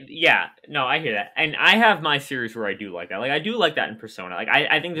 no, I hear that, and I have my series where I do like that. Like I do like that in Persona. Like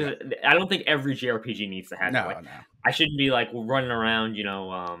I think Yeah. I don't think every JRPG needs to have that. No, Like no. I shouldn't be like running around,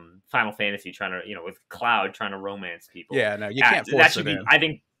 Final Fantasy trying to, with Cloud trying to romance people. Yeah, no, you can't That force should it be. in. I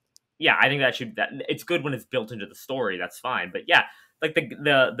think. Yeah, I think that it's good when it's built into the story. That's fine, but yeah, like I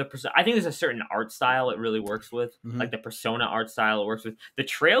think there's a certain art style it really works with. Hmm. Like the Persona art style it works with. The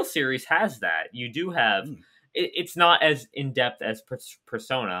Trail series has that. You do have Mm. it's not as in depth as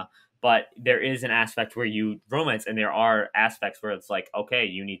Persona, but there is an aspect where you romance, and there are aspects where it's like, okay,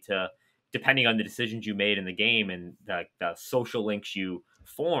 you need to, depending on the decisions you made in the game and the social links you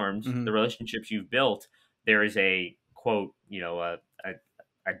formed, the Hmm. relationships you've built, there is a quote,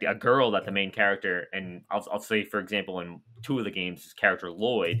 a girl that the main character, and I'll say for example in two of the games, his character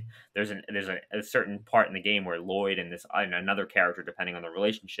Lloyd, there's a certain part in the game where Lloyd and another character, depending on the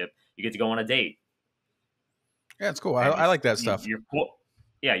relationship, you get to go on a date, Yeah, it's cool. and I like that stuff. you're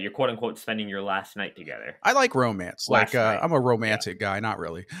quote unquote spending your last night together. I like romance. Like Last night, I'm a yeah, romantic guy, not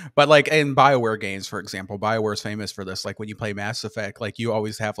really, but like in Bioware games, for example, Bioware is famous for this. Like when you play Mass Effect, like you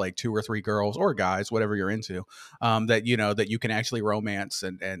always have like two or three girls or guys, whatever you're into, that that you can actually romance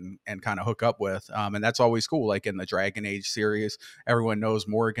and kind of hook up with, and that's always cool. Like in the Dragon Age series, everyone knows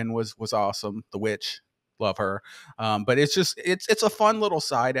Morgan was awesome. The witch, love her. But it's a fun little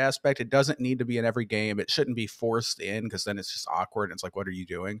side aspect. It doesn't need to be in every game. It shouldn't be forced in because then it's just awkward. It's like, what are you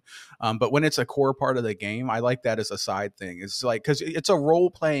doing? But when it's a core part of the game, I like that as a side thing. It's like because it's a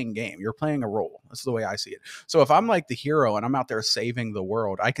role playing game. You're playing a role. That's the way I see it. So if I'm like the hero and I'm out there saving the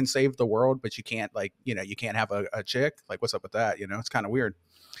world, I can save the world, but you can't like you can't have a chick. Like what's up with that? It's kind of weird.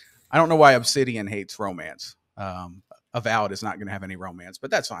 I don't know why Obsidian hates romance. Avowed is not going to have any romance, but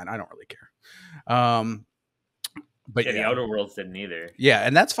that's fine. I don't really care. But yeah. The yeah, Outer Worlds didn't either. yeah,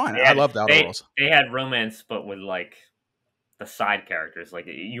 and that's fine. They I had love the Outer Worlds. they had romance, but with like the side characters. Like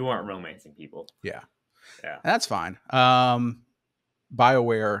you weren't romancing people. Yeah, Yeah, that's fine.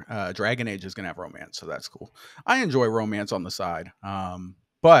 BioWare Dragon Age is going to have romance, so that's cool. I enjoy romance on the side,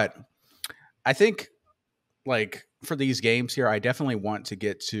 but I think like for these games here, I definitely want to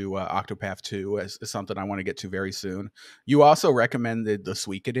get to Octopath 2 as something I want to get to very soon. You also recommended the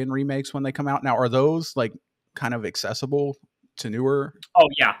Suikoden remakes when they come out. Now, are those like kind of accessible to newer? oh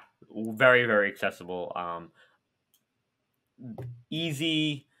yeah, very very accessible.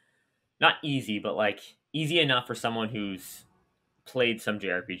 Easy, not easy, but like easy enough for someone who's played some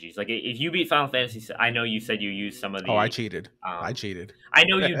JRPGs. Like if you beat Final Fantasy, I know you said you used some of Oh, I the. cheated. I Um, cheated. I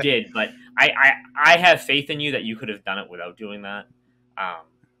know you did, but I have faith in you that you could have done it without doing that. Um,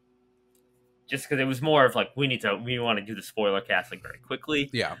 just because it was more of like we want to do the spoiler cast like very quickly.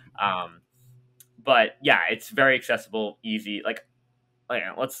 Yeah. Um, but yeah, it's very accessible, easy. Like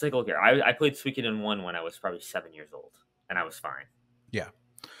let's take a look here. I played Suikoden 1 when I was probably 7 years old, and I was fine. Yeah.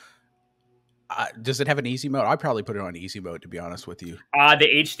 Does it have an easy mode? I probably put it on easy mode to be honest with you. The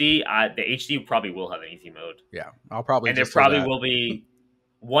HD probably will have an easy mode, Yeah, I'll probably and there just do probably that. will be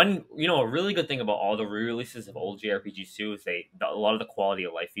one. A really good thing about all the re-releases of old JRPGs too is a lot of the quality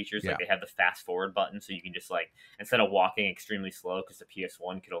of life features. Yeah. Like they have the fast forward button, so you can just like instead of walking extremely slow because the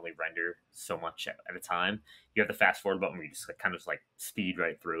PS1 could only render so much at a time, you have the fast forward button where you just like, kind of just like speed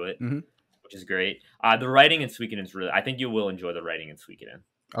right through it, Hmm. which is great. The writing in Suikoden is really. I think you will enjoy the writing in Suikoden.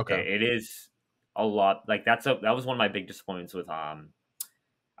 Okay. It is a lot like that was one of my big disappointments with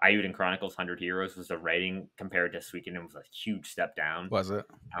Ayuden Chronicles 100 Heroes was the writing compared to Suikoden was a huge step down. Was it?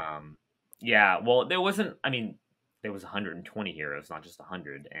 Um, yeah, well, there wasn't. I mean, there was 120 heroes, not just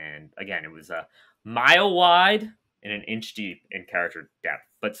 100. And again, it was a mile wide and an inch deep in character depth.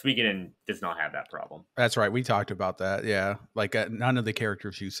 But Suikoden does not have that problem. That's right. We talked about that. Yeah. Like none of the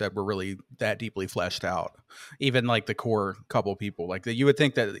characters you said were really that deeply fleshed out. Even like the core couple people, like you would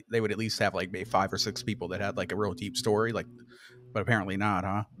think that they would at least have like maybe 5 or 6 people that had like a real deep story. Like, but apparently not,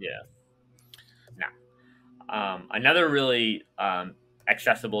 huh? Yeah. No. Another really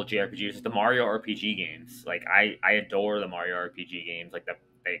accessible JRPG is the Mario RPG games. Like I adore the Mario RPG games. Like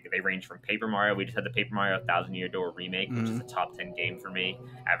they range from Paper Mario. We just had the Paper Mario Thousand Year Door remake, which is a top 10 game for me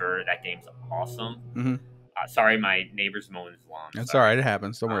ever. That game's awesome. Mm-hmm. Sorry, my neighbor's mowing his lawn. That's all right. It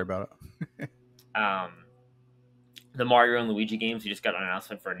happens. Don't worry about it. The Mario and Luigi games, we just got an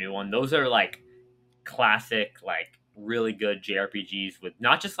announcement for a new one. Those are like classic, like really good JRPGs with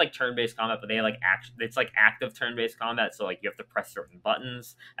not just like turn-based combat, but they like it's like active turn-based combat. So like you have to press certain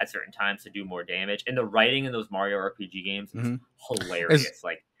buttons at certain times to do more damage. And the writing in those Mario RPG games is hilarious.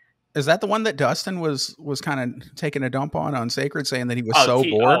 Is that the one that Dustin was kind of taking a dump on Sacred, saying that he was so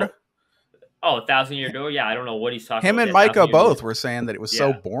bored? Oh, Thousand Year Door. Yeah, I don't know what he's talking about. Him and Micah both were saying that it was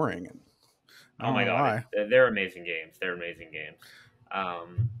so boring. Oh my god, they're amazing games. They're amazing games.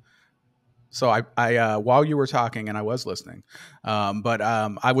 So I while you were talking, and I was listening, but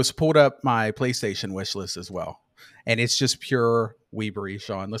I was pulled up my PlayStation wish list as well, and it's just pure weebery.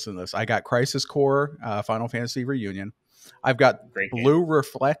 Sean, listen to this. I got Crisis Core, Final Fantasy Reunion. I've got Blue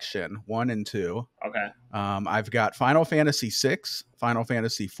Reflection 1 and 2. Okay. I've got Final Fantasy 6, Final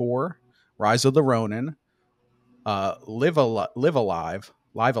Fantasy 4, Rise of the Ronin, Live Alive,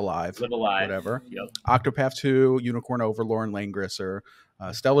 whatever. Yep. Octopath 2, Unicorn Overlord, Langrisser,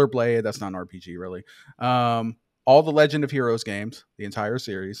 Stellar Blade. That's not an RPG, really. All the Legend of Heroes games, the entire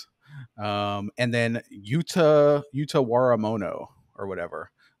series, and then Yuta Waramono or whatever,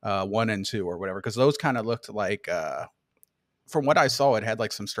 1 and 2 or whatever, because those kind of looked like. From what I saw, it had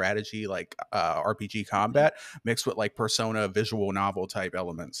like some strategy, like RPG combat mixed with like Persona visual novel type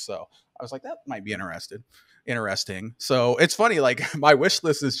elements. So I was like, that might be interesting. So it's funny, like my wish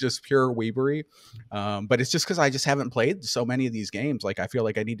list is just pure weebery, but it's just because I just haven't played so many of these games. Like I feel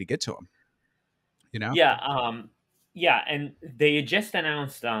like I need to get to them. You know? Yeah, and they just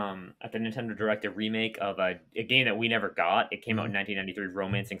announced at the Nintendo Direct a remake of a game that we never got. It came out in 1993,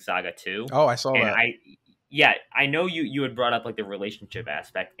 Romancing Saga 2. Oh, I saw that. I know you had brought up like the relationship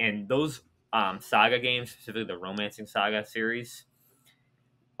aspect, and those Saga games, specifically the Romancing Saga series,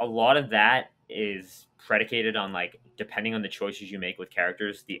 a lot of that is predicated on like depending on the choices you make with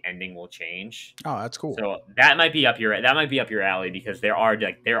characters, the ending will change. Oh, that's cool. So that might be up your alley, because there are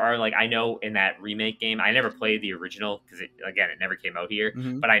like I know in that remake game, I never played the original because it never came out here,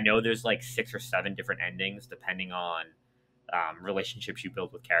 but I know there's like 6 or 7 different endings depending on relationships you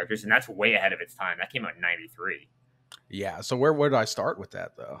build with characters, and that's way ahead of its time. That came out in '93. Yeah. So where would I start with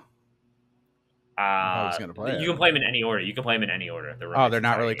that though? I was gonna play. You can play them in any order. They're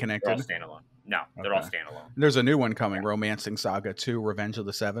not really connected. They're all standalone. No, they're all standalone. There's a new one coming, Romancing Saga 2: Revenge of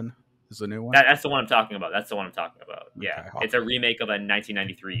the Seven. Is the new one? That's the one I'm talking about. Yeah, okay. It's a remake of a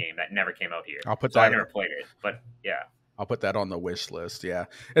 1993 game that never came out here. I never played it, but yeah. I'll put that on the wish list. Yeah,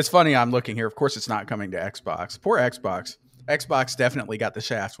 it's funny. I'm looking here. Of course, it's not coming to Xbox. Poor Xbox. Xbox definitely got the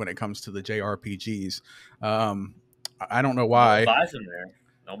shaft when it comes to the JRPGs. I don't know why.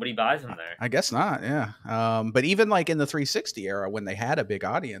 Nobody buys them there. I guess not. Yeah. But even like in the 360 era, when they had a big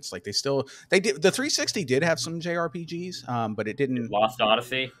audience, like they did. The 360 did have some JRPGs, but it didn't. Lost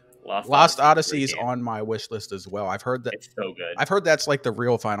Odyssey. Lost Odyssey is on my wish list as well. I've heard that it's so good. I've heard that's like the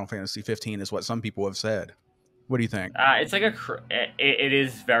real Final Fantasy 15, is what some people have said. What do you think? It's like it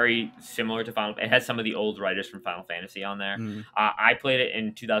is very similar to Final. It has some of the old writers from Final Fantasy on there. I played it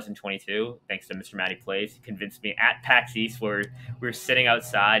in 2022 thanks to Mr. Matty Plays. He convinced me at PAX East where we were sitting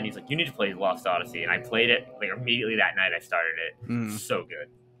outside, and he's like, "You need to play Lost Odyssey," and I played it like immediately that night. I started it. So good.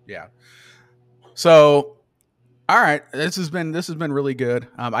 Yeah. So, all right, this has been really good.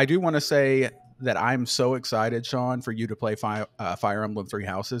 I do want to say that I'm so excited, Sean, for you to play Fire Emblem Three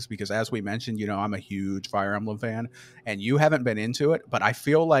Houses, because as we mentioned, I'm a huge Fire Emblem fan, and you haven't been into it, but I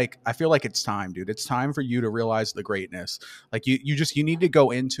feel like it's time, dude. It's time for you to realize the greatness. Like you need to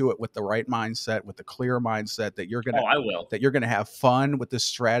go into it with the right mindset, with the clear mindset that you're gonna have fun with the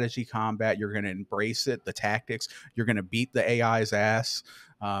strategy combat. You're gonna embrace it, the tactics. You're gonna beat the AI's ass.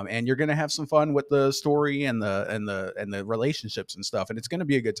 And you're gonna have some fun with the story and the relationships and stuff, and it's gonna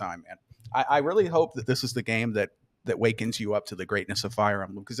be a good time, man. I really hope that this is the game that wakens you up to the greatness of Fire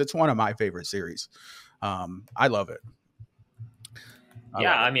Emblem, because it's one of my favorite series. I love it. I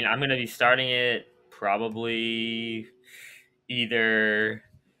Yeah, love I it. mean, I'm gonna be starting it probably either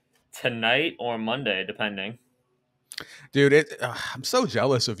tonight or Monday, depending. Dude, I'm so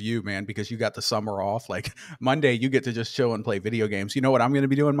jealous of you, man, because you got the summer off. Like Monday, you get to just chill and play video games. You know what I'm going to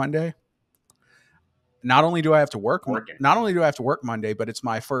be doing Monday? Not only do I have to work, Working. not only do I have to work Monday, but it's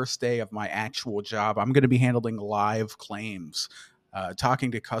my first day of my actual job. I'm going to be handling live claims,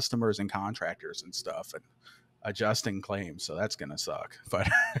 talking to customers and contractors and stuff, and adjusting claims. So that's going to suck. But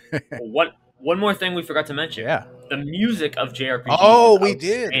One more thing we forgot to mention: yeah. the music of JRPGs is Oh, we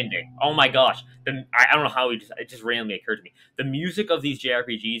did. outstanding. Oh my gosh! I don't know how it just randomly occurred to me. The music of these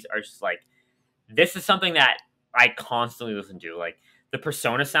JRPGs are just like this is something that I constantly listen to. Like the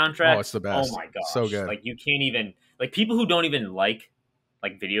Persona Oh, it's soundtracks. the Oh best. my So gosh! good. Like you can't even like people who don't even like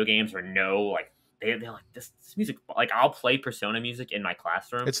video games or know like they're like this music. Like I'll play Persona music in my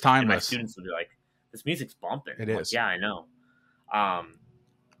classroom, It's and my timeless. students will be like, "This music's bumping." It I'm like, is. "Yeah, I know." Um,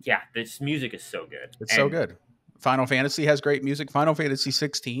 yeah, this music is so good, It's so and good. Final Fantasy has great music. Final Fantasy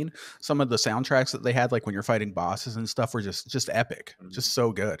 16, some of the soundtracks that they had, like when you're fighting bosses and stuff, were just epic. Just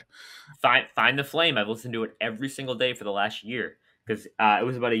so good. Find the Flame. I've listened to it every single day for the last year because it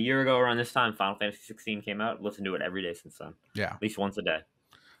was about a year ago around this time. Final Fantasy 16 came out. Listened to it every day since then, Yeah. at least once a day.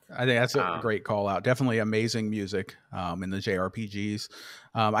 I think that's a Um, great call out. Definitely amazing music in the JRPGs.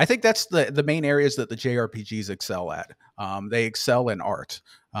 I think that's the main areas that the JRPGs excel at. They excel in art,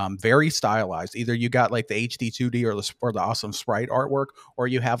 very stylized. Either you got like the HD 2D or the awesome sprite artwork, or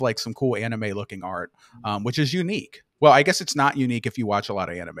you have like some cool anime looking art, which is unique. Well, I guess it's not unique if you watch a lot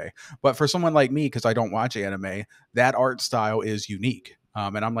of anime, but for someone like me, because I don't watch anime, that art style is unique.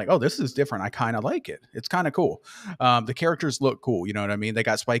 And I'm like, oh, this is different. I kind of like it. It's kind of cool. The characters look cool. You know what I mean? They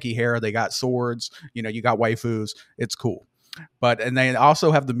got spiky hair. They got swords. You know, you got waifus. It's cool. But and they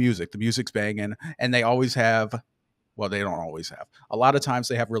also have the music. The music's banging, and they always have. Well, they don't always have. A lot of times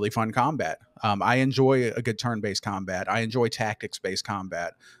they have really fun combat. I enjoy a good turn-based combat. I enjoy tactics-based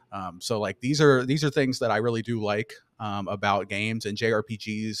combat. So like these are things that I really do like about games and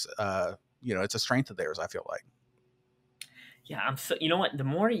JRPGs. You know, it's a strength of theirs. I feel like. yeah, I'm so. You know what? The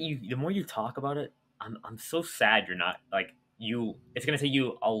more you talk about it, I'm so sad you're not like you. It's gonna take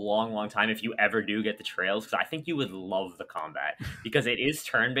you a long, long time if you ever do get the trails because I think you would love the combat because it is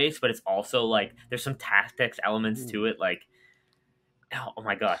turn based, but it's also like there's some tactics elements to it, like. Oh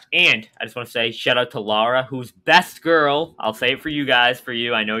my gosh. And I just want to say shout out to Laura, who's best girl. I'll say it for you guys, for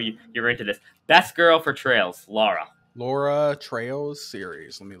you. I know you're into this. Best girl for Trails, Laura. Laura Trails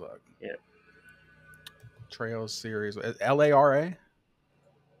series. Let me look. Yeah. Trails series. LARA.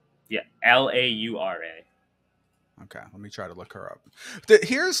 Yeah. Laura. Okay, let me try to look her up.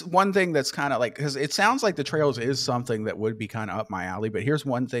 Here's one thing that's kind of like, because it sounds like the Trails is something that would be kind of up my alley, but here's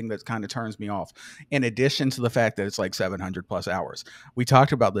one thing that kind of turns me off. In addition to the fact that it's like 700 plus hours, we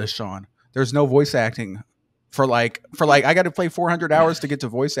talked about this, Sean. There's no voice acting for like I got to play 400 hours to get to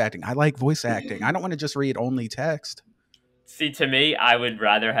voice acting. I like voice acting. I don't want to just read only text. See, to me, I would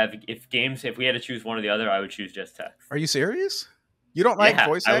rather have if we had to choose one or the other, I would choose just text. Are you serious? You don't like Yeah,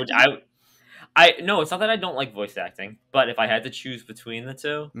 voice I would. acting? I no, it's not that I don't like voice acting, but if I had to choose between the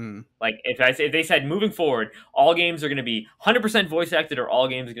two, Mm, like if they said moving forward, all games are going to be 100% voice acted or all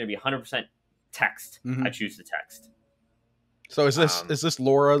games are going to be 100% text, I hmm. choose the text. So is this Um, is this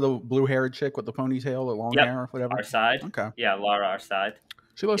Laura, the blue haired chick with the ponytail, the long yep, hair, whatever? our side. Okay, Yeah, Lara, our side.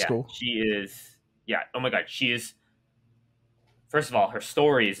 she looks Yeah, cool. she is. Yeah. Oh my god, she is. First of all, her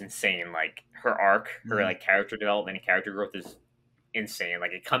story is insane. Like her arc, her Hmm. like character development and character growth is insane.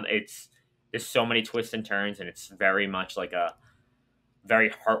 Like it's there's so many twists and turns, and it's very much like a very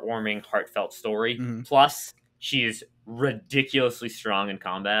heartwarming, heartfelt story. Hmm. Plus, she is ridiculously strong in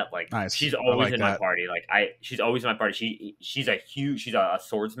combat. Like Nice. she's I always like in my that. party. She's always in my party. She's a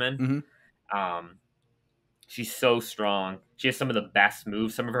swordsman. Hmm. Um, she's so strong. She has some of the best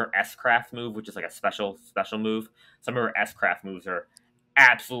moves. Some of her S craft move, which is like a special move. Some of her S craft moves are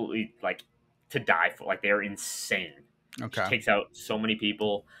absolutely like to die for. Like they're insane. She Okay. takes out so many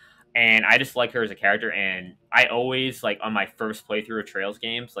people, and I just like her as a character. And I always like on my first playthrough of Trails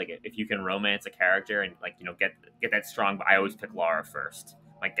games, like if you can romance a character and like get that strong, I always pick Lara first.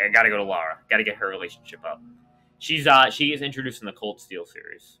 Like I gotta go to Lara, gotta get her relationship up. She is introduced in the Cold Steel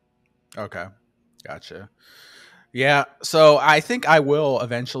series. Okay. Gotcha. Yeah, so I think I will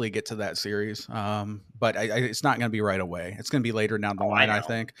eventually get to that series, but it's not going to be right away. It's going to be later down the Oh, I line, I know.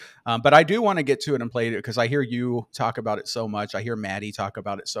 think. But I do want to get to it and play it because I hear you talk about it so much. I hear Maddie talk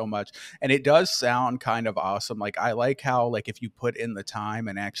about it so much, and it does sound kind of awesome. Like I like how like if you put in the time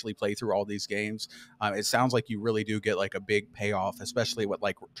and actually play through all these games, it sounds like you really do get like a big payoff, especially with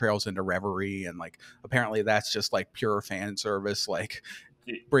like Trails into Reverie and like apparently that's just like pure fan service, like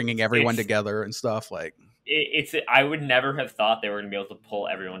bringing everyone It's together and stuff. Like, it's I would never have thought they were going to be able to pull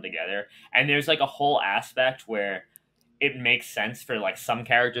everyone together. And there's like a whole aspect where it makes sense for like some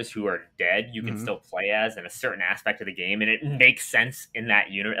characters who are dead you can mhm. still play as in a certain aspect of the game, and it makes sense in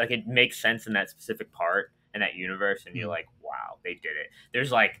that universe. Like it makes sense in that specific part in that universe, and you're Mhm. like, wow, they did it.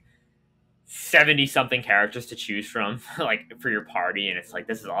 There's like 70 something characters to choose from like for your party, and it's like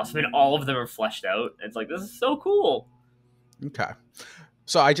this is awesome, and all of them are fleshed out. It's like this is so cool. Okay.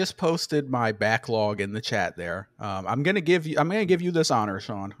 So I just posted my backlog in the chat there. I'm gonna give you this honor,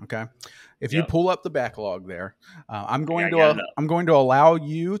 Sean. Okay, if you Yep, pull up the backlog there, I got it up. I'm going to allow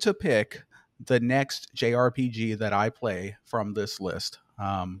you to pick the next JRPG that I play from this list.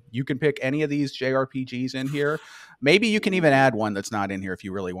 You can pick any of these JRPGs in here. Maybe you can even add one that's not in here if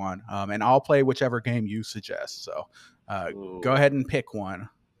you really want. And I'll play whichever game you suggest. So go Ooh. ahead and pick one.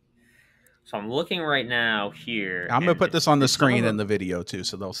 So I'm looking right now here, I'm gonna and put this on the some of screen in them, the video too,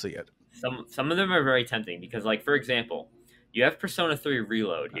 so they'll see it. some of them are very tempting because, like, for example, you have Persona 3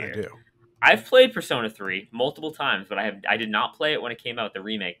 Reload I here. do. I've played Persona 3 multiple times, but I did not play it when it came out, the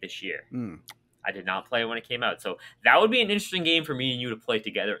remake this year. Mm. I did not play it when it came out. So that would be an interesting game for me and you to play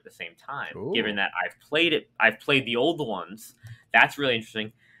together at the same time, given Ooh. that I've played it. I've played the old ones. That's really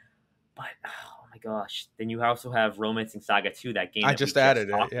interesting. But oh my gosh, then you also have Romancing Saga 2, that game I that we just just added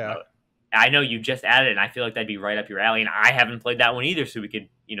it. talked Yeah. about. I know you just added it, and I feel like that'd be right up your alley, and I haven't played that one either, so we could,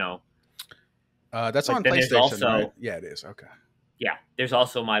 That's but on then there's PlayStation, right? also, Yeah, it is. Okay. yeah, there's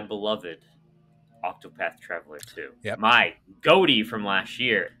also my beloved Octopath Traveler 2. Yep. My goatee from last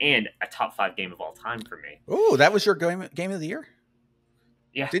year and a top 5 game of all time for me. Ooh, that was your game of the year.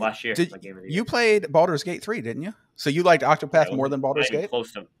 Yeah, Did last year, did my game of the you year. played Baldur's Gate 3? Didn't you? So you liked Yeah, it Octopath more wasn't than not Baldur's even Gate?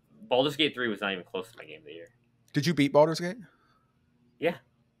 close to Baldur's Gate 3 was not even close to my game of the year. Did you beat Baldur's Gate? Yeah.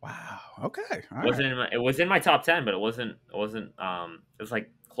 Wow. Okay. All right. Wasn't in my it was in my top 10, but it was like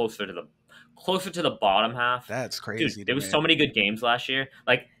closer to the bottom half. That's Dude, crazy to there was me. so many good games last year.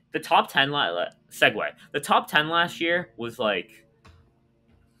 Like the top 10 segue. The top 10 last year was like,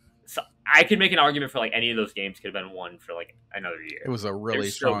 so I could make an argument for like any of those games could have been one for like another It year. was a They're really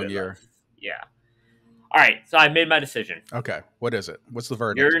so strong good year. left. Yeah. All right, so I made my decision. Okay. What is it? What's the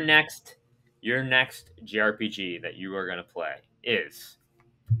verdict? Your next JRPG that you are going to play is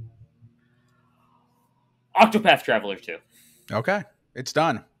Octopath Traveler 2. Okay. It's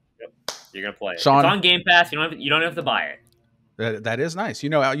done. Yep. You're going to play it. Sean, It's on Game Pass. You don't have to buy it. that is nice. You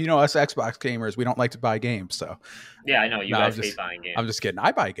know us Xbox gamers, we don't like to buy games, so Yeah, I know you no, guys hate buying I'm games. just kidding.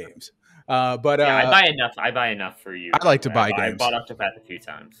 I buy games. But Yeah, I buy enough. I buy enough for you. I like to buy I've games. bought Octopath a few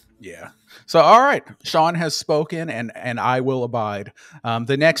times. Yeah. So, all right. Sean has spoken and I will abide.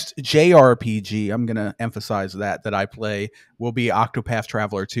 The next JRPG, I'm going to emphasize that I play will be Octopath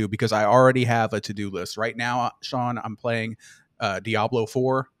Traveler 2 because I already have a to-do list. Right now, Sean, I'm playing Diablo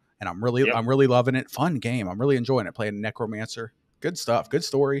 4 and Yep. I'm really loving it. Fun game. I'm really enjoying it. Playing Necromancer. Good stuff. Good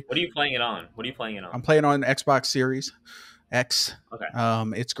story. What are you playing it on? What are you playing it I'm on? playing on Xbox Series X. Okay.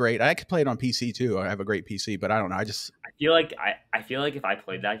 It's great. I could play it on PC too. I have a great PC, but I don't know. I feel like if I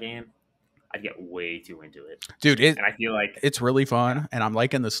played that game, I'd get way too into it. Dude, And I feel like, it's really yeah, fun, and I'm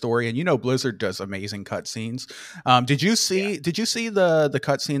liking the story. And Blizzard does amazing cutscenes. yeah. Did you see the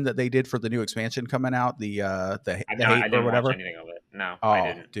cutscene that they did for the new expansion coming out? The I hate or didn't watch whatever. anything of it. No, I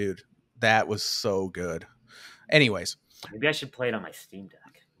Oh, didn't. dude, that was so good. Anyways, Maybe I should play it on my Steam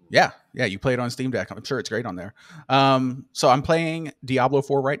Deck. yeah, you play it on Steam Deck. I'm sure it's great on there. So I'm playing Diablo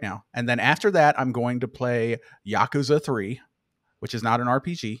 4 right now, and then after that, I'm going to play Yakuza 3, which is not an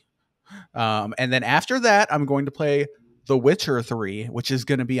RPG. And then after that, I'm going to play The Witcher 3, which is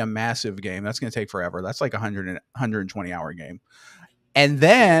going to be a massive game. That's going to take forever. That's like 120 hour game. And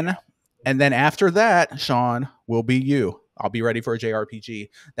then after that, Sean, will be you. I'll be ready for a JRPG.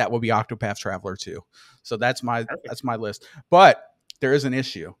 That will be Octopath Traveler 2. So that's my Perfect. list. But there is an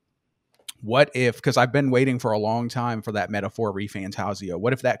issue. What if, because I've been waiting for a long time for that Metaphor Refantasia.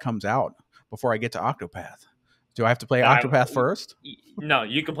 What if that comes out before I get to Octopath? Do I have to play Octopath first? No,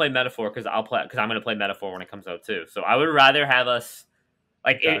 you can play Metaphor because I'm going to play Metaphor when it comes out too. So I would rather have us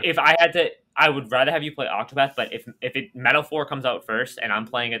like Okay. if I had to, I would rather have you play Octopath. But if Metaphor comes out first and I'm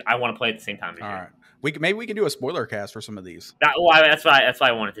playing it, I want to play it at the same time as you. All right. Maybe we can do a spoiler cast for some of these. That's why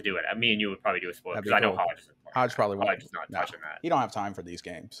I wanted to do it. Me and you would probably do a spoiler That'd be because I know cool. how I just Hodge probably won't. Hodge is not No, touching that. he don't have time for these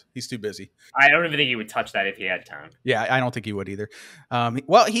games. He's too busy. I don't even think he would touch that if he had time. Yeah, I don't think he would either.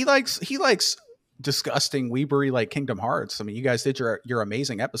 Well, he likes disgusting weebery like Kingdom Hearts. I mean, you guys did your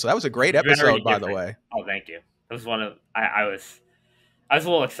amazing episode. That was a great episode, by the way. Oh, thank you. That was one of I was a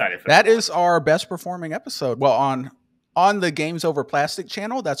little excited for that. Is our best performing episode. Well, on the Games Over Plastic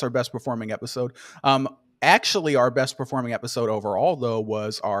channel, that's our best performing episode. Actually, our best performing episode overall, though,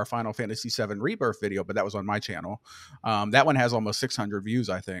 was our Final Fantasy VII Rebirth video, but that was on my channel. That one has almost 600 views,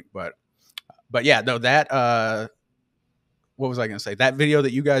 I think. But yeah, no, that what was I going to say? That video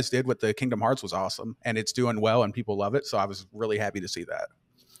that you guys did with the Kingdom Hearts was awesome, and it's doing well, and people love it. So I was really happy to see that,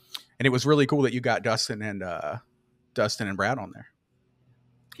 and it was really cool that you got Dustin and Brad on there.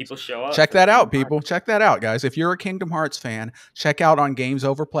 People show up. Check that out, people. Check that out, guys. If you're a Kingdom Hearts fan, check out on Games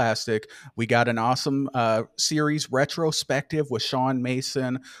Over Plastic. We got an awesome series retrospective with Sean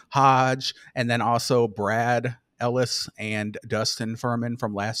Mason, Hodge, and then also Brad Ellis and Dustin Furman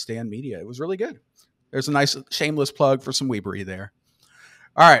from Last Stand Media. It was really good. There's a nice shameless plug for some weebery there.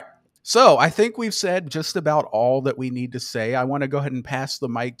 All right. So I think we've said just about all that we need to say. I want to go ahead and pass the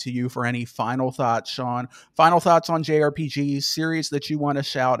mic to you for any final thoughts, Sean. Final thoughts on JRPGs, series that you want to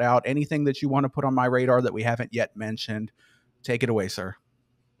shout out, anything that you want to put on my radar that we haven't yet mentioned. Take it away, sir.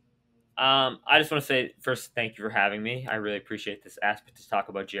 I just want to say first, thank you for having me. I really appreciate this aspect to talk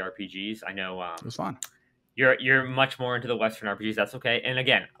about JRPGs. I know it was fun. You're much more into the Western RPGs. That's okay. And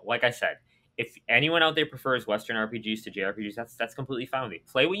again, like I said, if anyone out there prefers Western RPGs to JRPGs, that's completely fine with me.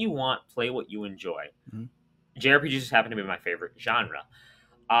 Play what you want, play what you enjoy. Mm-hmm. JRPGs just happen to be my favorite genre.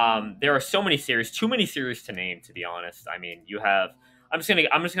 There are so many series, too many series to name, to be honest. I mean, you have. I'm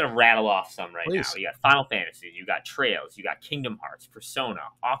just gonna rattle off some right now. You got Final Fantasy, you got Trails, you got Kingdom Hearts, Persona,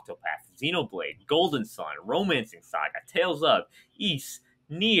 Octopath, Xenoblade, Golden Sun, Romancing Saga, Tales of, Ys,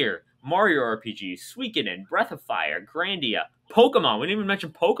 Nier, Mario RPG, Suikoden, Breath of Fire, Grandia, Pokemon. We didn't even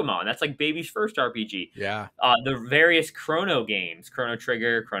mention Pokemon. That's like baby's first RPG. Yeah. The various Chrono games, Chrono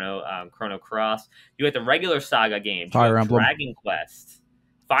Trigger, Chrono Cross. You got the regular Saga games. Fire Emblem. Dragon Quest.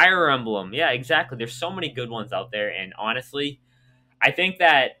 Fire Emblem. Yeah, exactly. There's so many good ones out there. And honestly, I think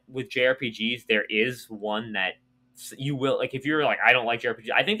that with JRPGs, there is one that you will, like, if you're like, I don't like JRPG,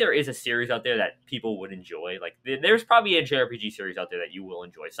 I think there is a series out there that people would enjoy. Like, there's probably a JRPG series out there that you will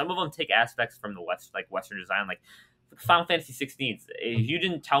enjoy. Some of them take aspects from the Western design, like Final Fantasy 16. If you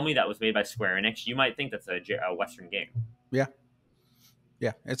didn't tell me that was made by Square Enix, you might think that's a Western game. Yeah,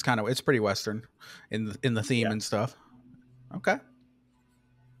 yeah, it's pretty Western in the theme and stuff. Okay,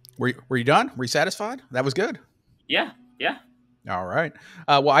 were you done? Were you satisfied? That was good. Yeah. All right.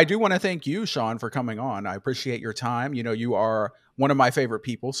 Well, I do want to thank you, Sean, for coming on. I appreciate your time. You know, you are one of my favorite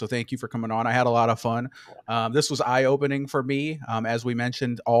people, so thank you for coming on. I had a lot of fun. This was eye-opening for me. As we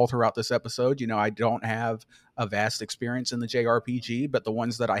mentioned all throughout this episode, you know, I don't have a vast experience in the JRPG, but the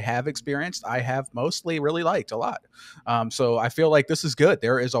ones that I have experienced, I have mostly really liked a lot. So I feel like this is good.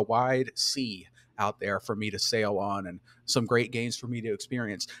 There is a wide sea out there for me to sail on and some great games for me to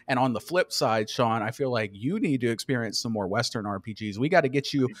experience. And on the flip side, Sean, I feel like you need to experience some more Western RPGs. We got to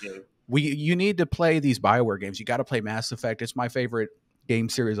get you, you need to play these BioWare games. You got to play Mass Effect. It's my favorite game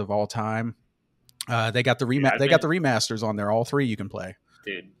series of all time. They got the remasters on there. All three you can play.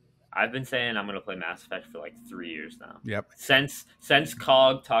 Dude, I've been saying I'm going to play Mass Effect for like 3 years now. Yep. Since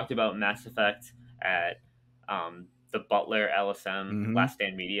COG talked about Mass Effect at the Butler LSM Last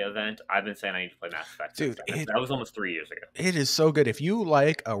Stand Media event, I've been saying I need to play Mass Effect. Dude, that was almost 3 years ago. It is so good. If you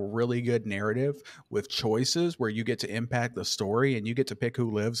like a really good narrative with choices where you get to impact the story and you get to pick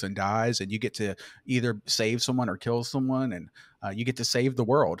who lives and dies and you get to either save someone or kill someone and you get to save the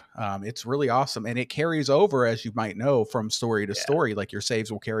world. It's really awesome. And it carries over, as you might know, from story to story. Like your saves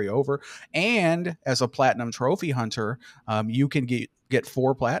will carry over. And as a platinum trophy hunter, you can get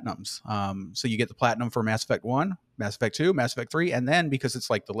 4 platinums. So you get the platinum for Mass Effect 1, Mass Effect 2, Mass Effect 3, and then because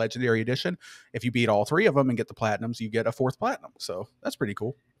it's like the Legendary Edition, if you beat all 3 of them and get the platinums, you get a 4th platinum. So that's pretty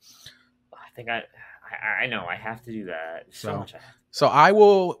cool. I think I know I have to do that. So I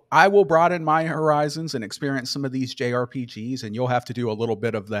will broaden my horizons and experience some of these JRPGs, and you'll have to do a little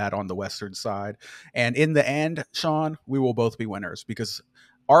bit of that on the Western side. And in the end, Sean, we will both be winners because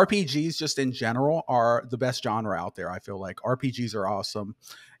RPGs just in general are the best genre out there. I feel like RPGs are awesome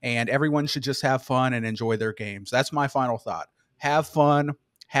and everyone should just have fun and enjoy their games. That's my final thought. Have fun.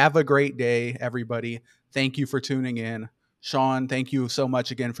 Have a great day, everybody. Thank you for tuning in. Sean, thank you so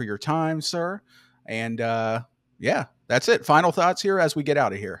much again for your time, sir. And yeah, that's it. Final thoughts here as we get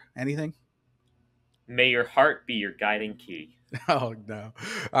out of here. Anything? May your heart be your guiding key. Oh, no.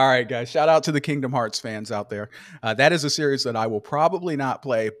 All right, guys. Shout out to the Kingdom Hearts fans out there. That is a series that I will probably not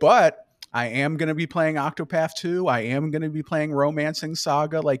play, but I am going to be playing Octopath 2. I am going to be playing Romancing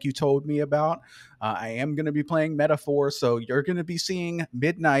Saga, like you told me about. I am going to be playing Metaphor. So you're going to be seeing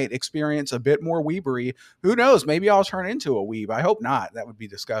Midnight experience a bit more weebery. Who knows? Maybe I'll turn into a weeb. I hope not. That would be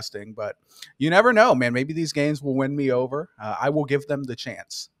disgusting. But you never know, man. Maybe these games will win me over. I will give them the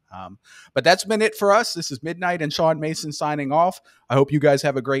chance. But that's been it for us. This is Midnight and Sean Mason signing off. I hope you guys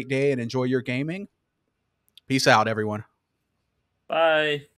have a great day and enjoy your gaming. Peace out, everyone. Bye.